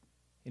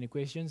 Any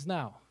questions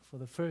now for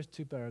the first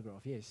two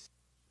paragraphs? Yes.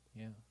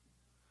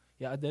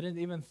 Yeah, I didn't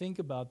even think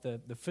about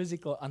the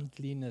physical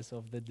uncleanness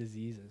of the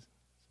diseases.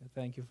 So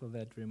thank you for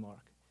that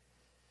remark.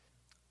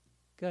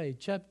 Okay,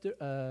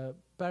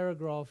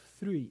 paragraph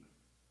 3.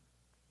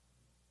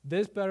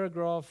 This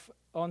paragraph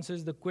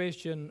answers the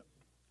question,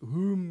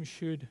 whom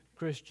should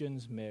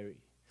Christians marry?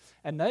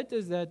 And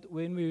notice that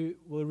when we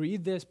will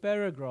read this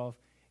paragraph,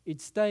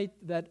 it states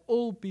that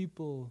all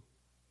people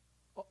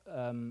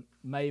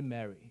may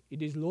marry.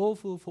 It is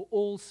lawful for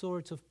all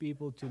sorts of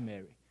people to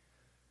marry.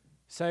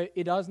 So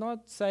it does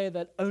not say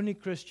that only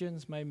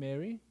Christians may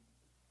marry,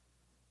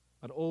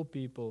 but all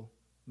people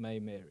may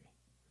marry.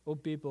 All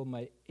people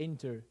may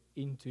enter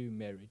into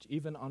marriage,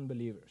 even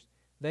unbelievers.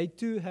 They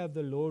too have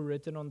the law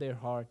written on their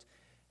heart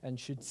and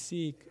should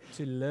seek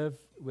to live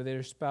with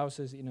their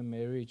spouses in a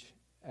marriage,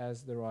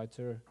 as the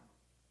writer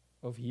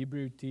of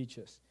Hebrew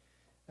teaches.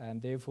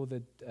 And therefore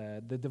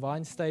the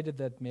divine stated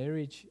that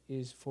marriage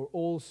is for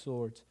all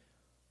sorts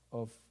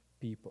of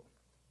people.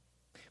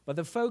 But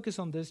the focus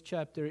on this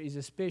chapter is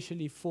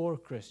especially for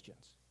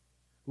Christians,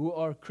 who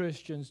are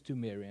Christians to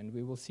marry. And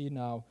we will see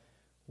now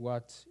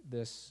what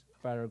this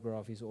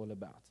paragraph is all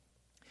about.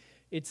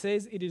 It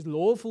says it is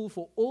lawful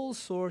for all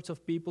sorts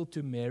of people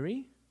to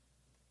marry.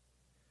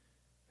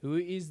 Who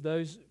is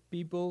those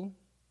people,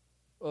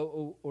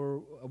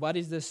 or what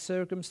is the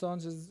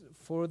circumstances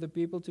for the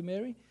people to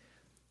marry?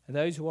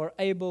 Those who are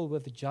able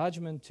with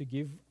judgment to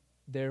give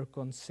their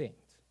consent.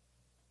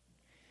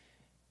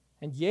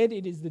 And yet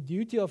it is the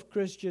duty of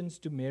Christians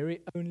to marry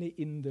only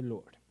in the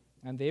Lord.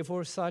 And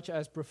therefore such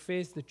as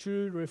profess the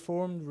true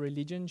Reformed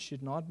religion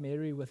should not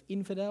marry with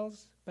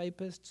infidels,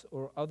 papists,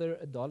 or other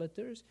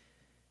idolaters.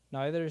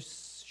 Neither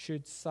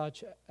should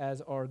such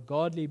as are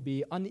godly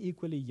be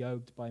unequally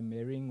yoked by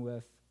marrying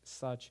with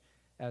such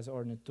as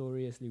are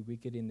notoriously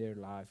wicked in their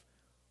life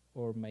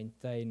or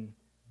maintain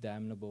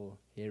damnable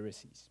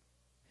heresies.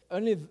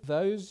 Only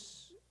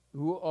those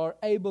who are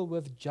able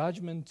with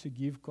judgment to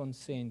give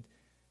consent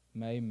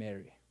may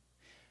marry.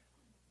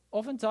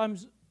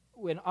 Oftentimes,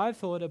 when I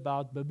thought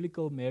about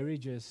biblical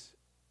marriages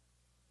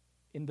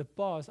in the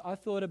past, I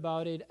thought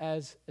about it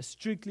as a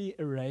strictly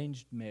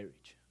arranged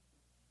marriage.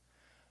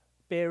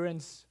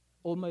 Parents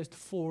almost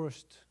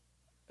forced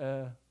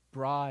a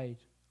bride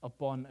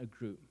upon a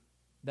groom.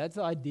 That's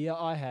the idea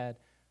I had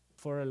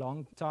for a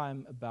long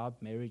time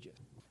about marriages.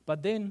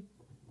 But then,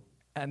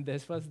 and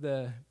this was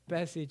the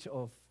passage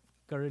of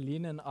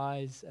Caroline and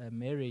I's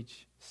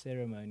marriage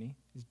ceremony.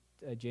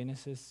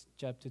 Genesis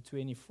chapter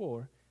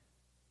 24.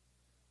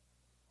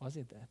 Was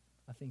it that?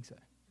 I think so.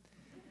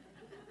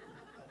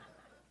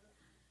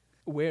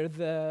 Where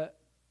the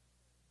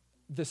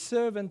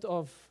servant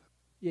of,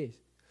 yes,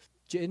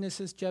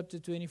 Genesis chapter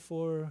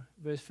 24,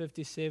 verse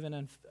 57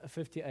 and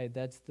 58.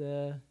 That's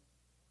the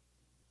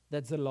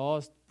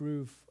last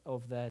proof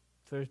of that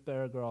first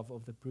paragraph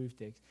of the proof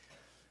text.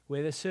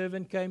 Where the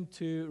servant came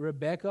to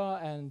Rebekah,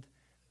 and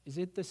is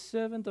it the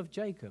servant of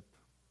Jacob?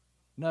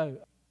 No,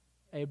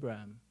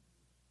 Abraham.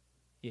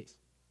 Yes.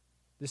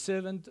 The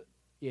servant,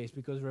 yes,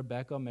 because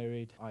Rebekah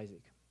married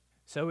Isaac.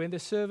 So when the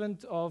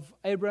servant of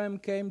Abraham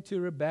came to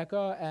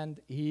Rebekah,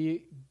 and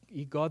he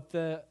got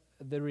the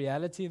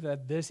reality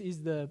that this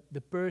is the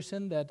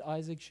person that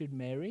Isaac should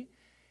marry,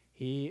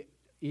 he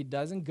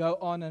doesn't go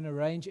on and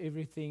arrange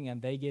everything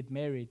and they get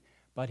married,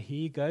 but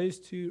he goes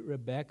to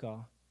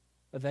Rebekah.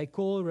 They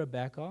call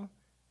Rebekah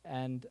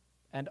and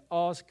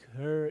ask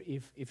her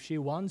if she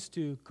wants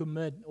to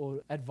commit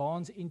or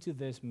advance into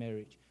this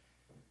marriage.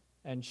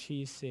 And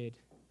she said,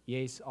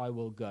 yes, I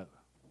will go.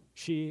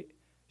 She,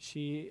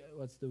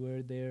 what's the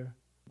word there?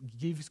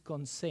 Gives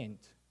consent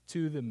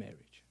to the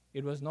marriage.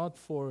 It was not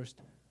forced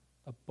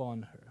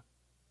upon her.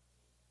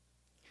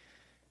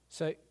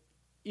 So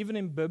even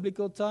in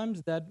biblical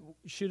times, that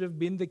should have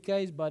been the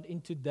case, but in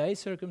today's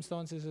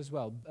circumstances as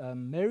well,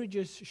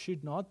 marriages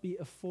should not be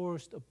a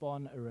forced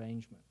upon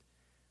arrangement.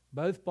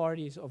 Both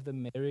parties of the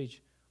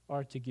marriage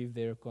are to give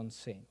their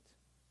consent.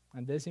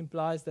 And this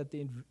implies that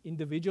the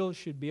individual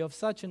should be of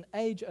such an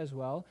age as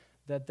well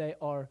that they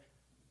are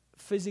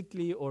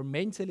physically or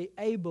mentally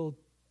able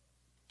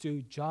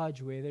to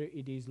judge whether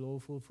it is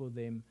lawful for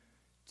them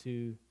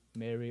to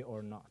marry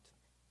or not.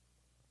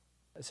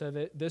 So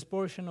this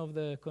portion of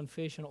the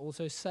confession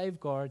also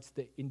safeguards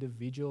the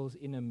individuals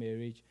in a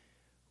marriage,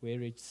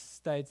 where it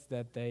states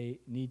that they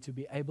need to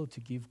be able to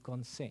give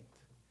consent,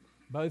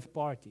 both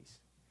parties.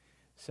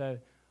 So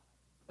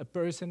a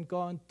person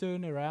can't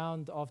turn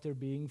around after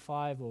being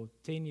 5 or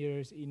 10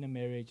 years in a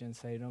marriage and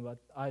say, no, but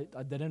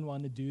I didn't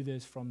want to do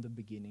this from the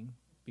beginning,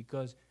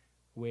 because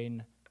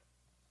when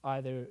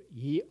either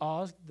he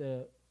asked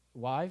the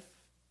wife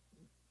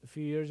a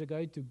few years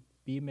ago to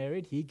be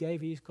married, he gave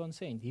his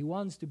consent. He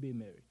wants to be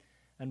married.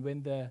 And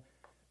when the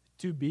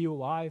to-be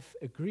wife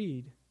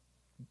agreed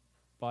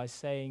by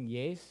saying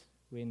yes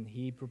when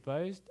he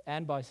proposed,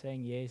 and by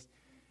saying yes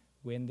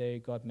when they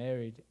got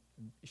married,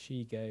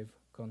 she gave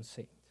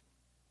consent.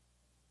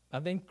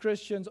 And then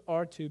Christians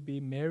are to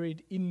be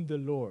married in the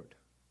Lord.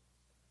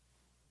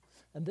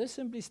 And this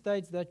simply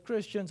states that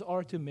Christians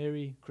are to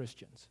marry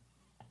Christians.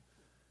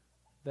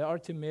 They are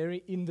to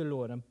marry in the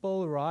Lord. And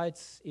Paul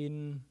writes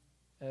in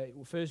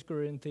 1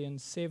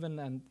 Corinthians 7,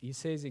 and he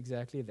says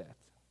exactly that.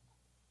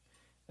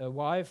 A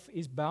wife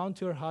is bound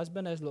to her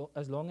husband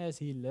as long as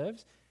he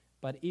lives,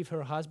 but if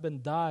her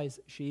husband dies,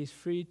 she is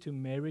free to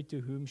marry to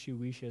whom she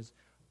wishes,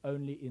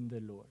 only in the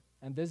Lord.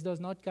 And this does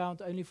not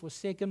count only for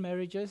second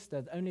marriages,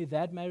 that only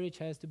that marriage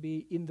has to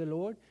be in the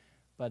Lord,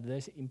 but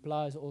this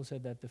implies also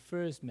that the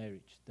first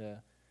marriage,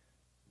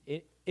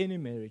 any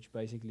marriage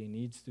basically,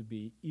 needs to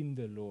be in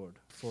the Lord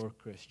for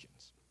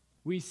Christians.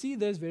 We see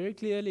this very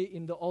clearly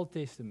in the Old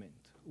Testament,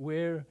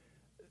 where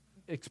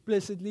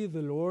explicitly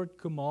the Lord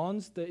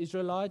commands the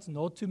Israelites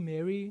not to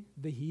marry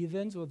the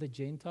heathens or the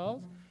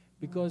Gentiles,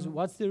 because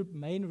what's the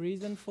main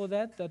reason for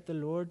that the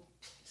Lord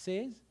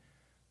says?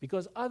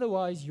 Because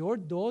otherwise your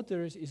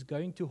daughters is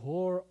going to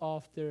whore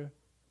after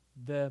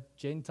the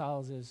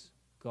Gentiles'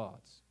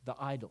 gods, the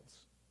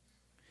idols.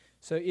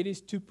 So it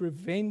is to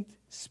prevent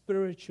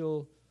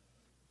spiritual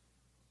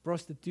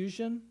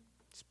prostitution,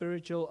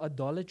 spiritual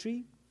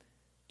idolatry,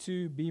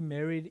 to be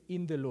married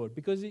in the Lord.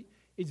 Because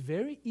it's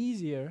very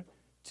easier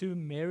to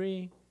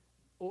marry,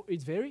 or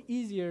it's very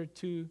easier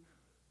to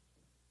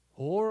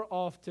whore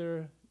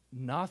after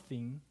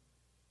nothing.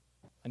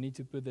 I need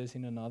to put this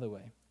in another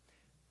way.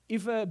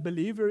 If a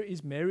believer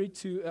is married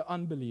to an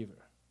unbeliever,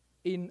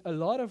 in a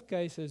lot of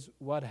cases,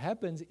 what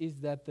happens is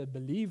that the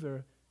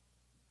believer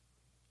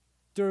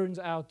turns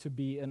out to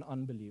be an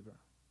unbeliever,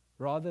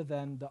 rather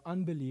than the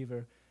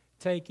unbeliever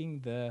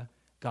taking the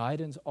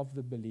guidance of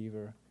the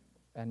believer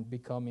and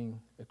becoming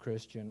a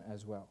Christian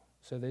as well.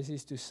 So this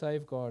is to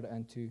safeguard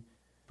and to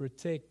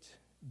protect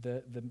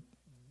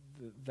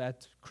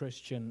that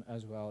Christian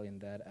as well in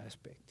that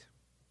aspect.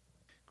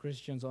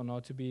 Christians are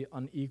not to be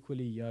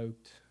unequally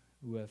yoked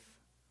with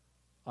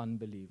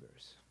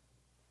unbelievers.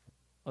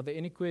 Are there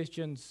any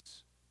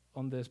questions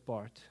on this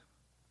part?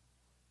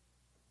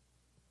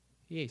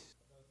 Yes.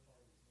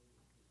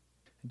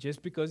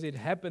 Just because it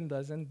happened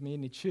doesn't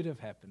mean it should have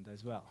happened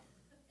as well.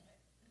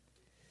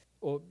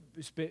 Or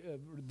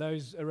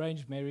those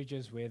arranged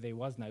marriages where there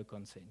was no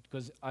consent,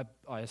 because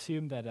I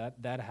assume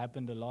that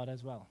happened a lot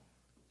as well.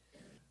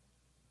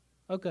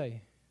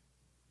 Okay.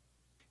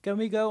 Can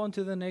we go on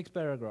to the next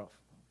paragraph?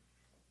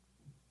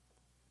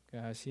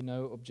 Okay, I see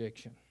no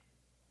objection.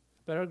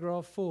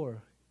 Paragraph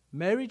 4.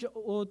 Marriage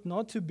ought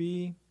not to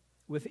be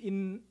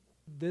within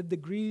the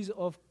degrees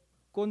of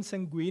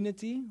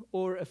consanguinity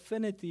or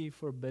affinity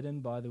forbidden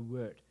by the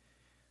word.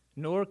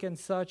 nor can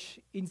such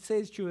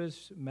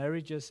incestuous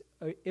marriages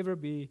ever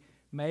be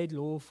made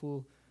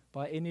lawful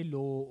by any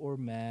law or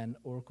man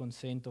or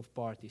consent of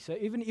parties. So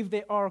even if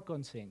there are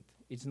consent,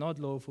 it's not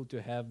lawful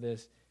to have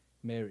this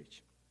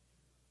marriage,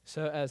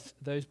 so as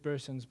those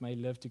persons may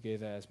live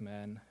together as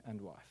man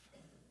and wife.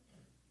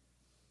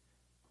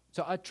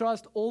 So I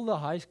trust all the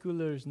high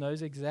schoolers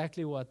knows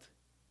exactly what,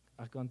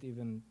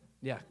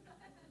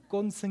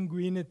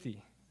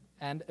 consanguinity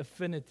and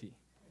affinity.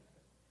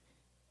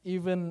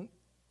 Even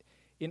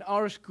in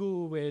our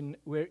school,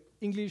 where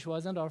English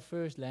wasn't our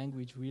first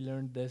language, we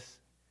learned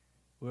this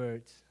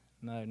words.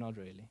 No, not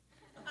really.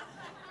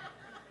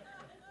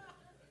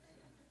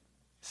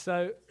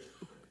 So,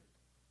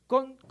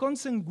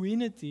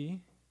 consanguinity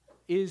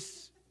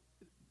is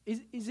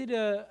it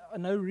I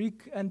know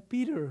Rick and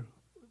Peter.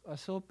 I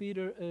saw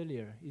Peter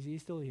earlier. Is he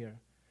still here?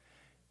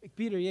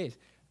 Peter, yes.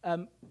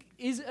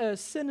 Is a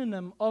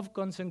synonym of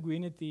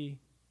consanguinity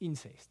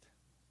incest,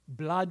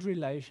 blood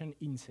relation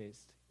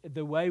incest,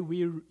 the way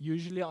we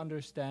usually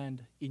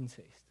understand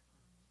incest.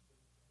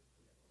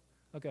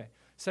 Okay,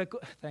 so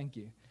thank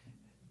you.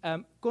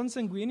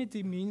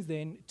 Consanguinity means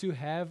then to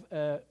have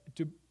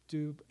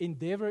to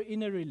endeavor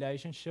in a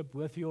relationship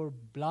with your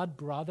blood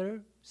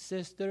brother,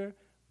 sister,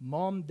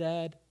 mom,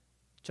 dad,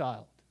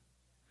 child.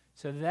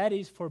 So that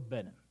is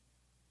forbidden.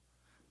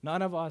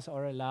 None of us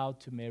are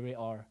allowed to marry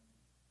our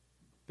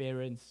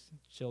parents,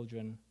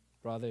 children,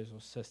 brothers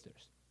or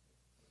sisters,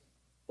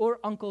 or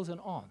uncles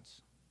and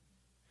aunts.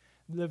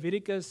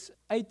 Leviticus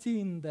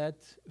 18,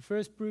 that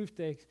first proof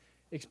text,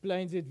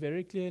 explains it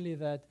very clearly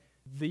that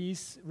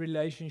these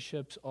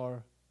relationships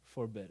are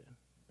forbidden.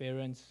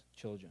 Parents,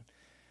 children.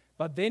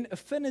 But then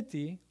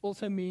affinity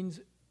also means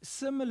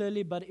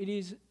similarly, but it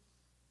is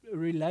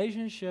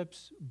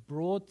relationships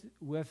brought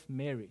with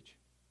marriage.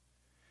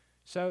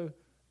 So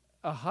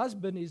a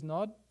husband is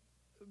not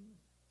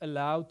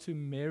allowed to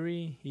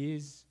marry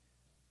his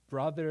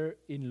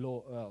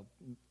brother-in-law,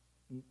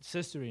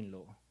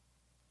 sister-in-law.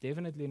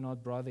 Definitely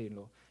not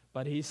brother-in-law,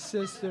 but his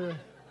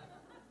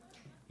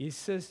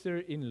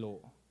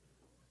sister-in-law.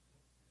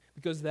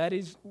 Because that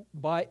is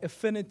by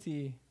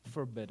affinity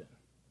forbidden.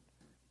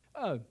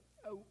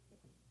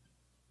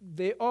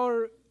 There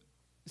are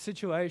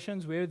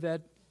situations where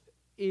that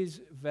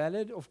is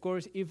valid. Of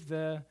course, if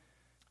the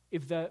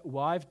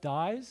wife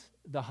dies,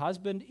 the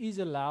husband is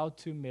allowed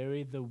to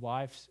marry the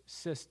wife's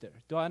sister.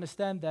 Do I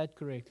understand that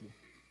correctly?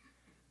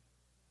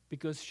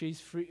 Because she's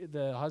free,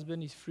 the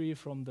husband is free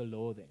from the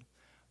law then.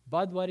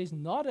 But what is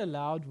not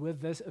allowed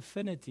with this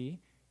affinity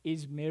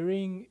is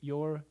marrying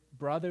your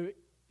brother,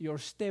 your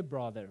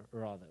stepbrother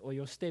rather, or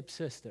your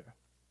stepsister.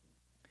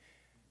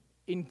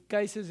 In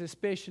cases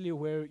especially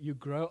where you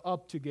grow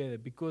up together,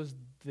 because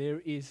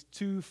there is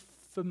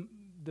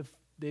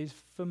there's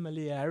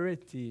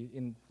familiarity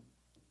in,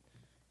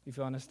 if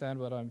you understand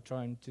what I'm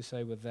trying to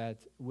say with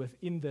that,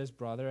 within this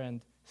brother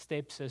and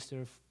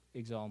stepsister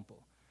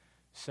example.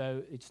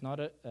 So it's not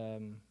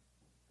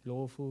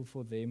lawful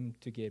for them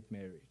to get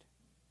married.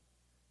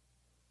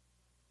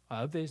 I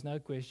hope there's no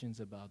questions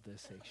about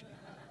this section.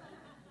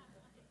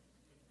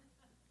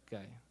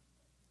 Okay.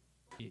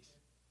 Yes.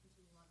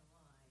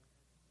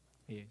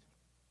 Yes.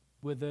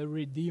 With the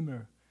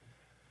Redeemer.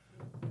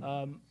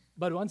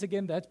 But once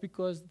again, that's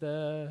because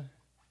the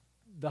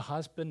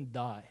husband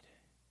died.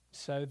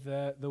 So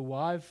the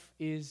wife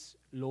is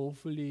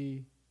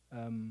lawfully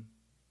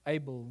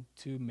able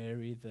to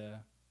marry the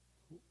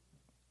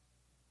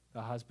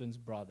husband's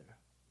brother.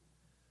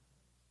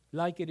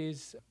 Like it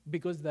is,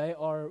 because they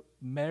are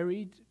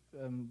married,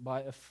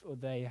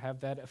 they have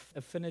that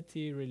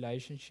affinity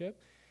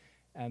relationship,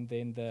 and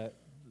then the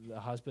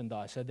husband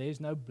dies. So there's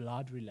no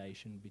blood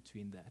relation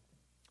between that.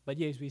 But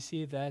yes, we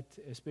see that,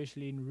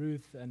 especially in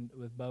Ruth and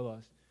with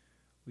Boaz,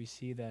 we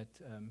see that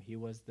he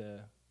was the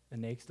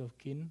next of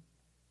kin.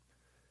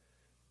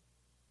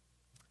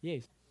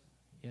 Yes.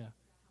 Yeah.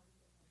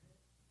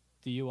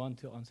 Do you want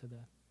to answer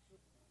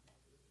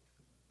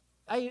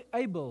that?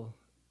 Abel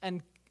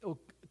and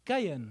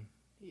Cain.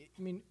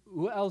 I mean,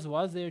 who else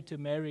was there to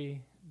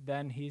marry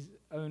than his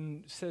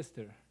own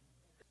sister?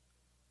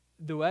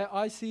 The way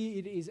I see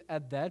it is,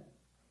 at that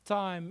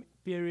time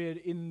period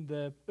in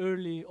the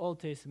early Old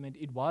Testament,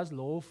 it was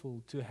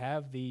lawful to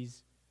have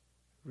these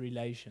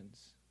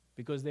relations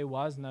because there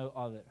was no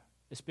other,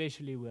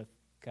 especially with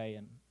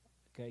Cain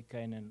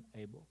and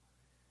Abel.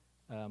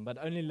 But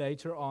only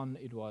later on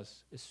it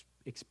was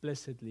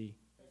explicitly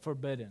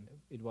forbidden.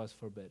 It was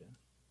forbidden.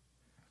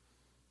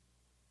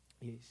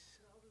 Yes.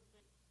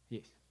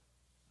 Yes.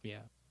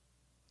 Yeah.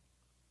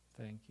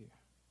 Thank you.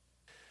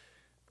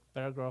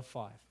 Paragraph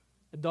 5.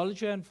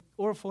 Idolatry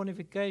or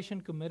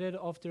fornication committed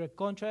after a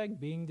contract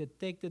being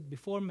detected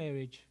before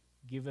marriage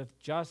giveth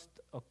just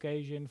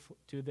occasion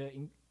to the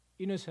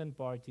innocent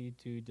party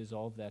to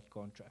dissolve that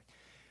contract.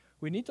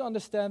 We need to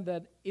understand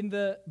that in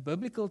the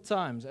biblical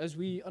times, as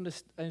we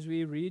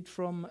read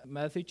from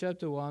Matthew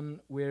chapter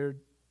 1, where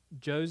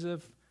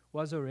Joseph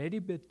was already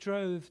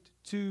betrothed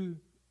to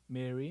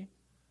Mary,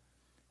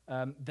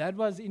 that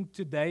was in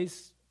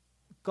today's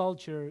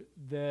culture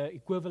the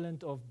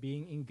equivalent of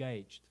being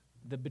engaged.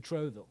 the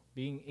betrothal,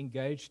 being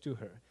engaged to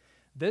her.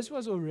 This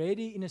was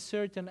already, in a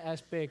certain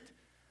aspect,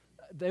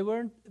 they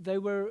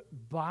were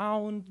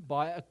bound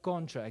by a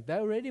contract. They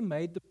already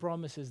made the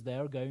promises they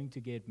are going to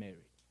get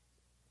married.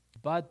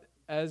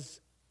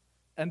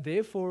 And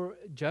therefore,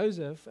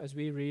 Joseph, as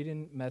we read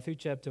in Matthew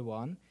chapter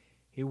 1,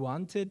 he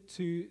wanted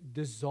to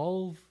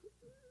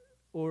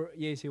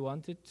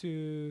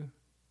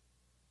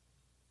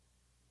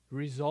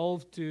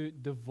resolve to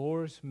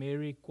divorce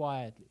Mary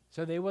quietly.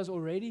 So there was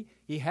already,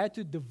 he had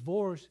to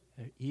divorce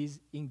his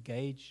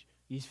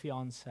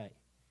fiancée.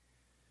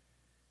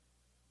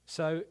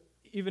 So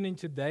even in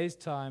today's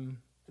time,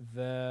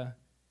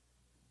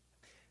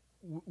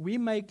 we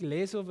make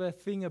less of a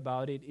thing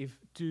about it if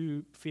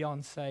two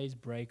fiancés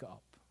break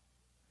up.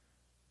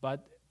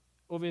 But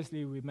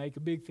obviously we make a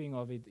big thing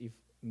of it if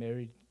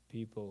married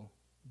people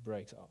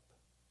breaks up.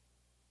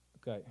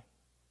 Okay.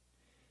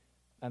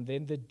 And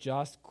then the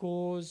just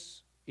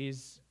cause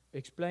is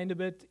explained a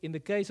bit. In the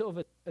case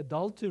of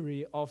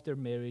adultery after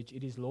marriage,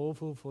 it is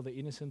lawful for the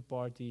innocent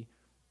party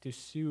to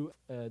sue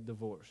a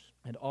divorce,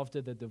 and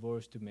after the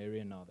divorce to marry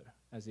another,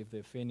 as if the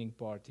offending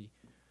party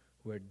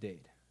were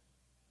dead.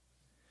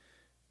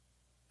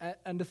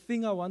 And the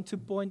thing I want to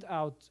point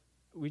out,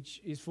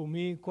 which is for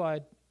me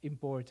quite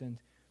important,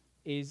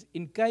 is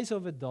in case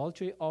of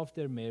adultery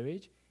after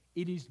marriage,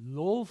 it is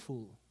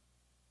lawful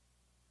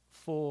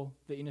for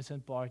the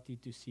innocent party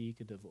to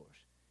seek a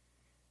divorce.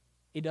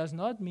 It does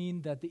not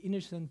mean that the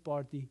innocent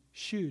party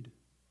should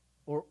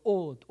or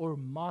ought or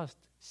must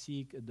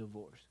seek a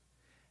divorce.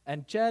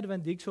 And Chad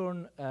Van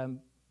Dixhoorn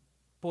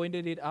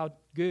pointed it out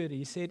good.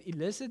 He said,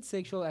 illicit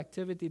sexual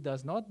activity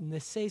does not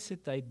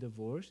necessitate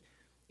divorce.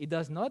 It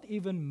does not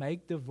even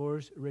make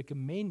divorce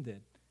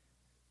recommended,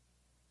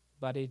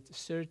 but it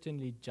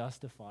certainly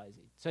justifies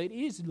it. So it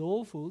is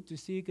lawful to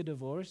seek a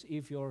divorce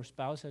if your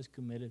spouse has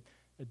committed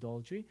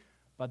adultery,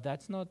 but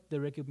that's not the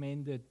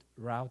recommended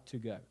route to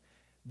go.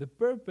 The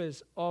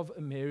purpose of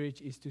a marriage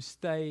is to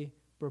stay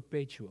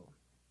perpetual.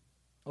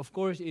 Of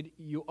course,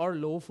 you are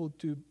lawful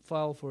to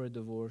file for a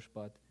divorce,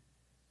 but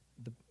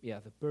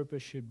the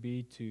purpose should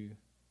be to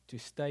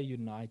stay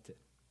united.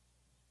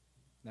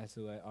 That's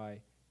the way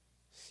I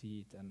see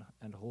it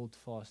and hold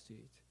fast to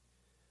it.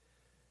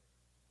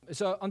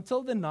 So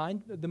until the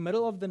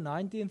middle of the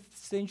 19th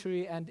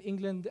century, and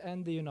England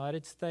and the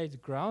United States,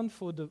 grounds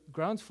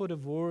for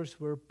divorce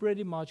were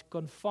pretty much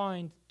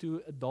confined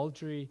to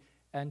adultery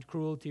and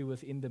cruelty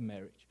within the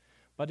marriage.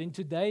 But in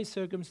today's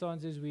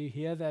circumstances, we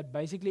hear that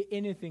basically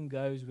anything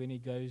goes when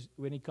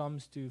it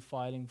comes to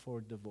filing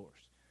for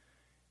divorce.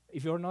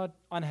 If you're not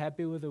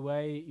unhappy with the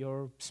way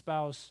your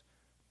spouse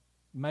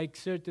makes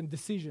certain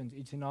decisions,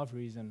 it's enough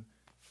reason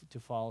to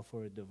file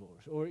for a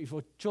divorce. Or if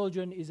your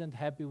children isn't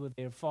happy with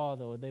their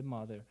father or their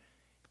mother,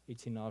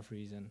 it's enough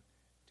reason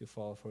to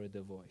file for a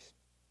divorce.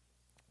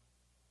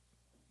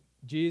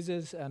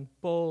 Jesus and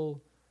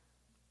Paul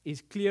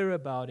is clear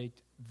about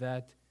it,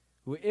 that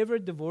whoever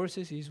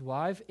divorces his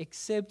wife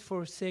except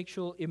for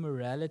sexual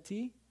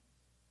immorality,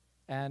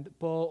 and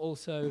Paul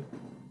also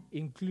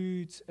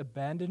includes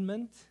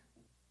abandonment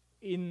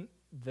in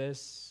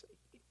this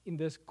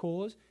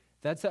cause,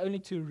 that's the only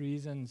two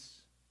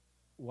reasons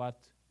what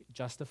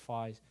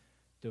justifies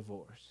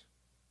divorce.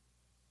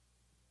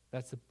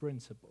 That's the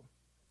principle.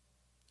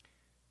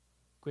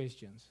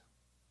 Questions?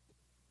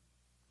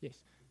 Yes,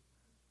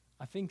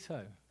 I think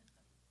so.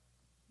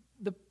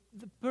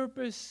 The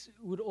purpose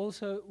would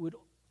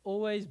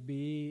always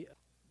be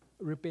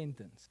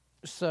repentance.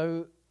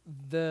 So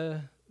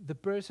the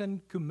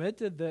person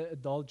committed the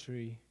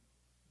adultery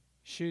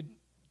should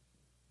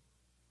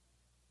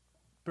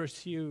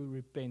pursue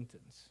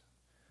repentance.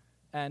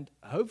 And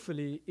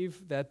hopefully,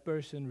 if that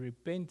person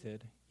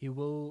repented, he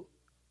will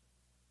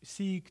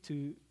seek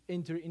to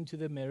enter into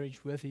the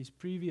marriage with his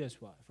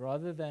previous wife,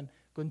 rather than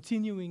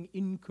continuing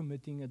in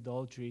committing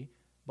adultery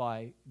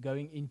by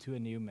going into a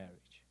new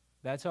marriage.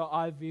 That's how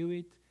I view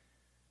it.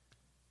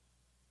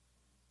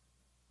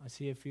 I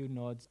see a few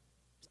nods.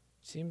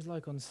 Seems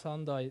like on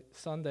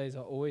Sundays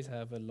I always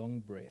have a long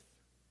breath,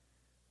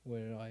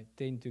 where I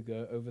tend to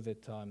go over the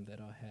time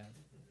that I have.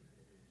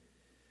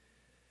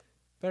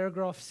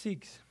 Paragraph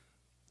 6.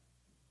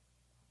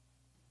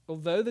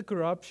 Although the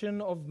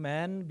corruption of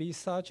man be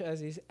such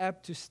as is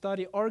apt to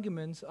study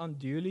arguments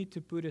unduly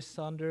to put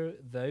asunder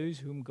those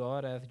whom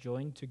God hath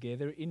joined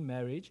together in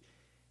marriage,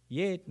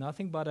 yet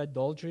nothing but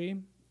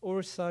adultery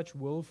or such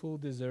willful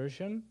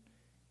desertion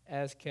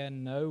as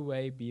can no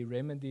way be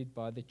remedied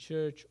by the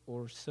church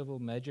or civil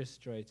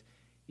magistrates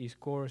is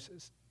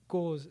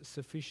cause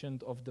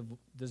sufficient of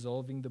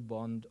dissolving the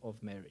bond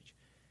of marriage,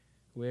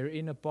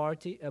 wherein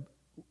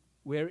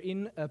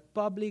a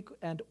public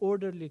and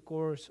orderly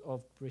course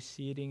of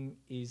proceeding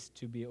is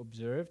to be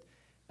observed,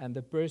 and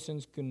the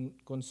persons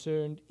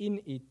concerned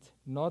in it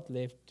not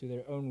left to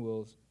their own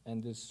wills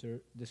and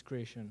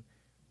discretion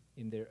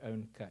in their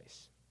own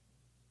case.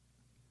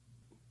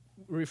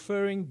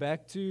 Referring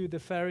back to the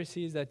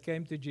Pharisees that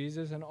came to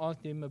Jesus and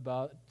asked him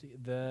about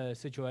the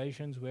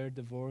situations where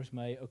divorce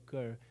may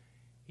occur,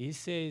 he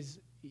says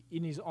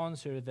in his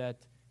answer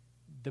that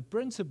the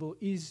principle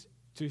is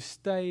to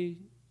stay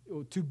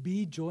or to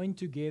be joined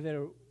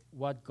together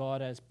what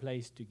God has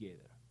placed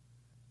together.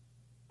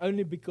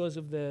 Only because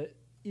of the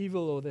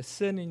evil or the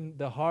sin in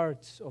the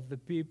hearts of the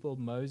people,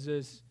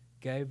 Moses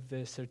gave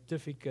the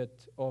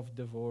certificate of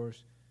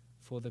divorce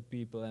for the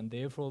people, and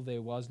therefore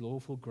there was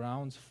lawful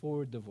grounds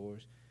for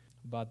divorce.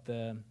 But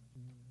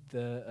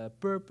the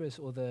purpose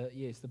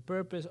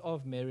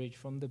of marriage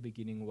from the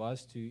beginning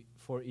was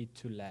for it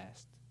to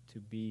last, to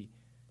be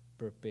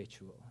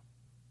perpetual.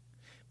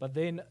 But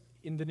then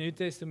in the New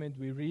Testament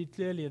we read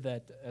clearly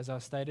that, as I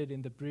stated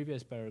in the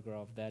previous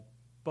paragraph, that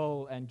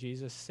Paul and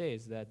Jesus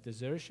says that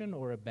desertion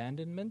or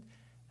abandonment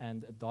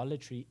and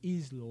idolatry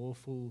is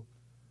lawful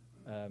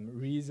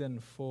reason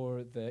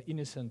for the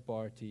innocent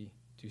party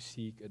to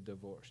seek a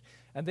divorce.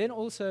 And then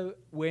also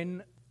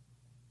when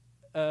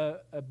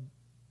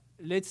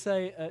let's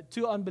say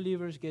two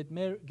unbelievers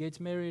gets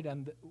married,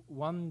 and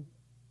one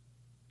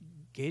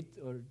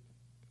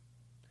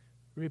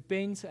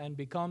repents and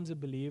becomes a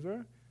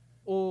believer,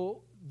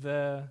 or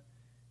the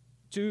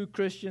two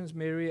Christians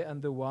marry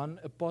and the one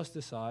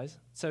apostatize,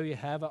 so you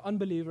have an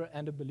unbeliever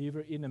and a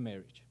believer in a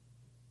marriage.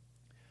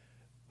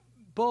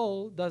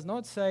 Paul does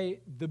not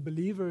say the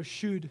believer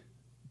should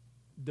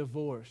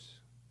divorce,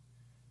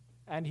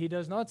 and he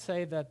does not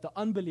say that the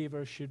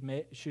unbeliever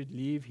should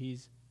leave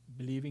his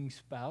believing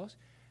spouse,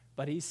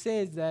 but he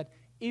says that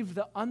if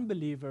the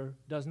unbeliever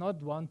does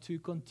not want to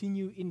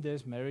continue in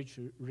this marriage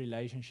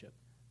relationship,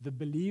 the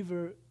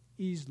believer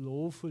is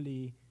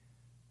lawfully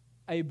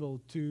able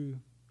to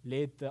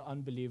let the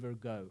unbeliever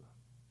go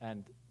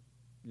and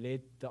let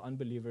the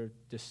unbeliever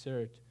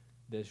desert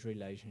this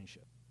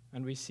relationship.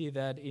 And we see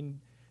that in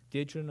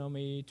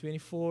Deuteronomy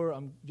 24.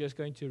 I'm just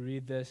going to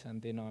read this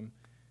and then I'm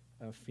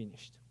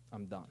finished.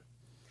 I'm done.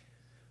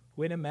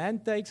 When a man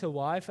takes a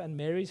wife and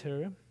marries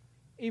her,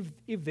 if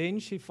then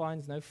she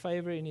finds no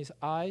favor in his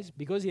eyes,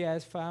 because he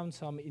has found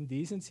some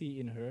indecency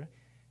in her,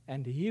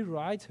 and he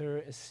writes her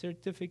a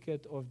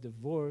certificate of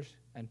divorce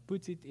and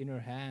puts it in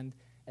her hand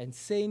and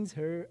sends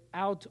her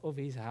out of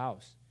his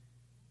house,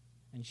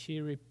 and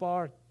she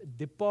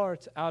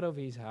departs out of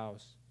his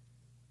house,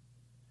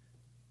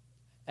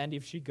 and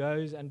if she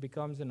goes and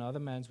becomes another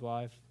man's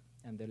wife,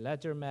 and the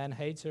latter man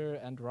hates her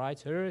and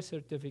writes her a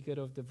certificate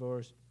of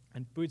divorce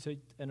and puts it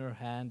in her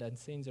hand and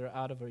sends her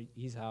out of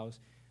his house,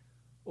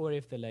 or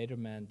if the later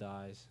man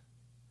dies,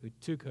 who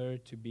took her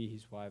to be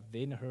his wife,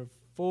 then her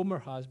former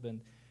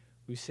husband,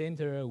 who sent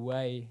her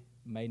away,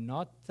 may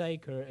not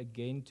take her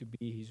again to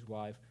be his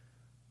wife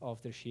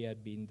after she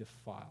had been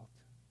defiled.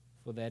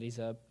 For that is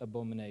an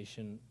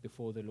abomination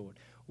before the Lord.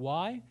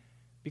 Why?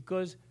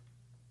 Because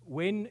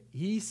when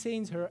he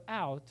sends her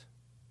out,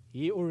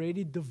 he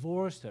already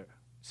divorced her.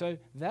 So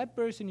that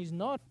person is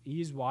not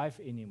his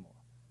wife anymore.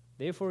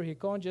 Therefore, he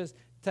can't just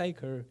take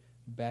her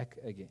back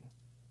again,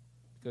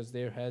 because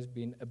there has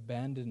been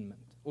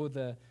abandonment, or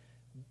the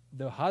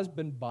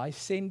husband, by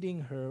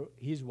sending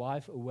his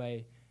wife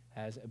away,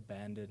 has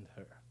abandoned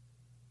her.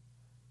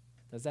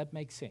 Does that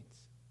make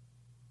sense?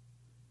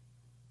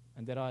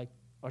 And did I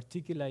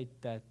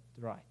articulate that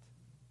right?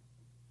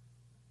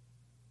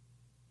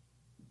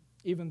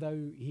 Even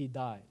though he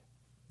died,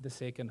 the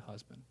second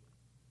husband.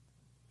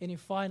 Any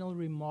final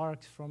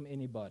remarks from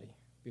anybody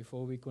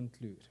before we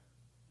conclude?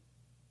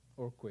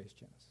 Or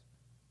questions?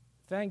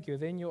 Thank you.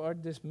 Then you are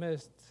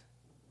dismissed.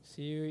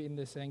 See you in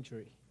the sanctuary.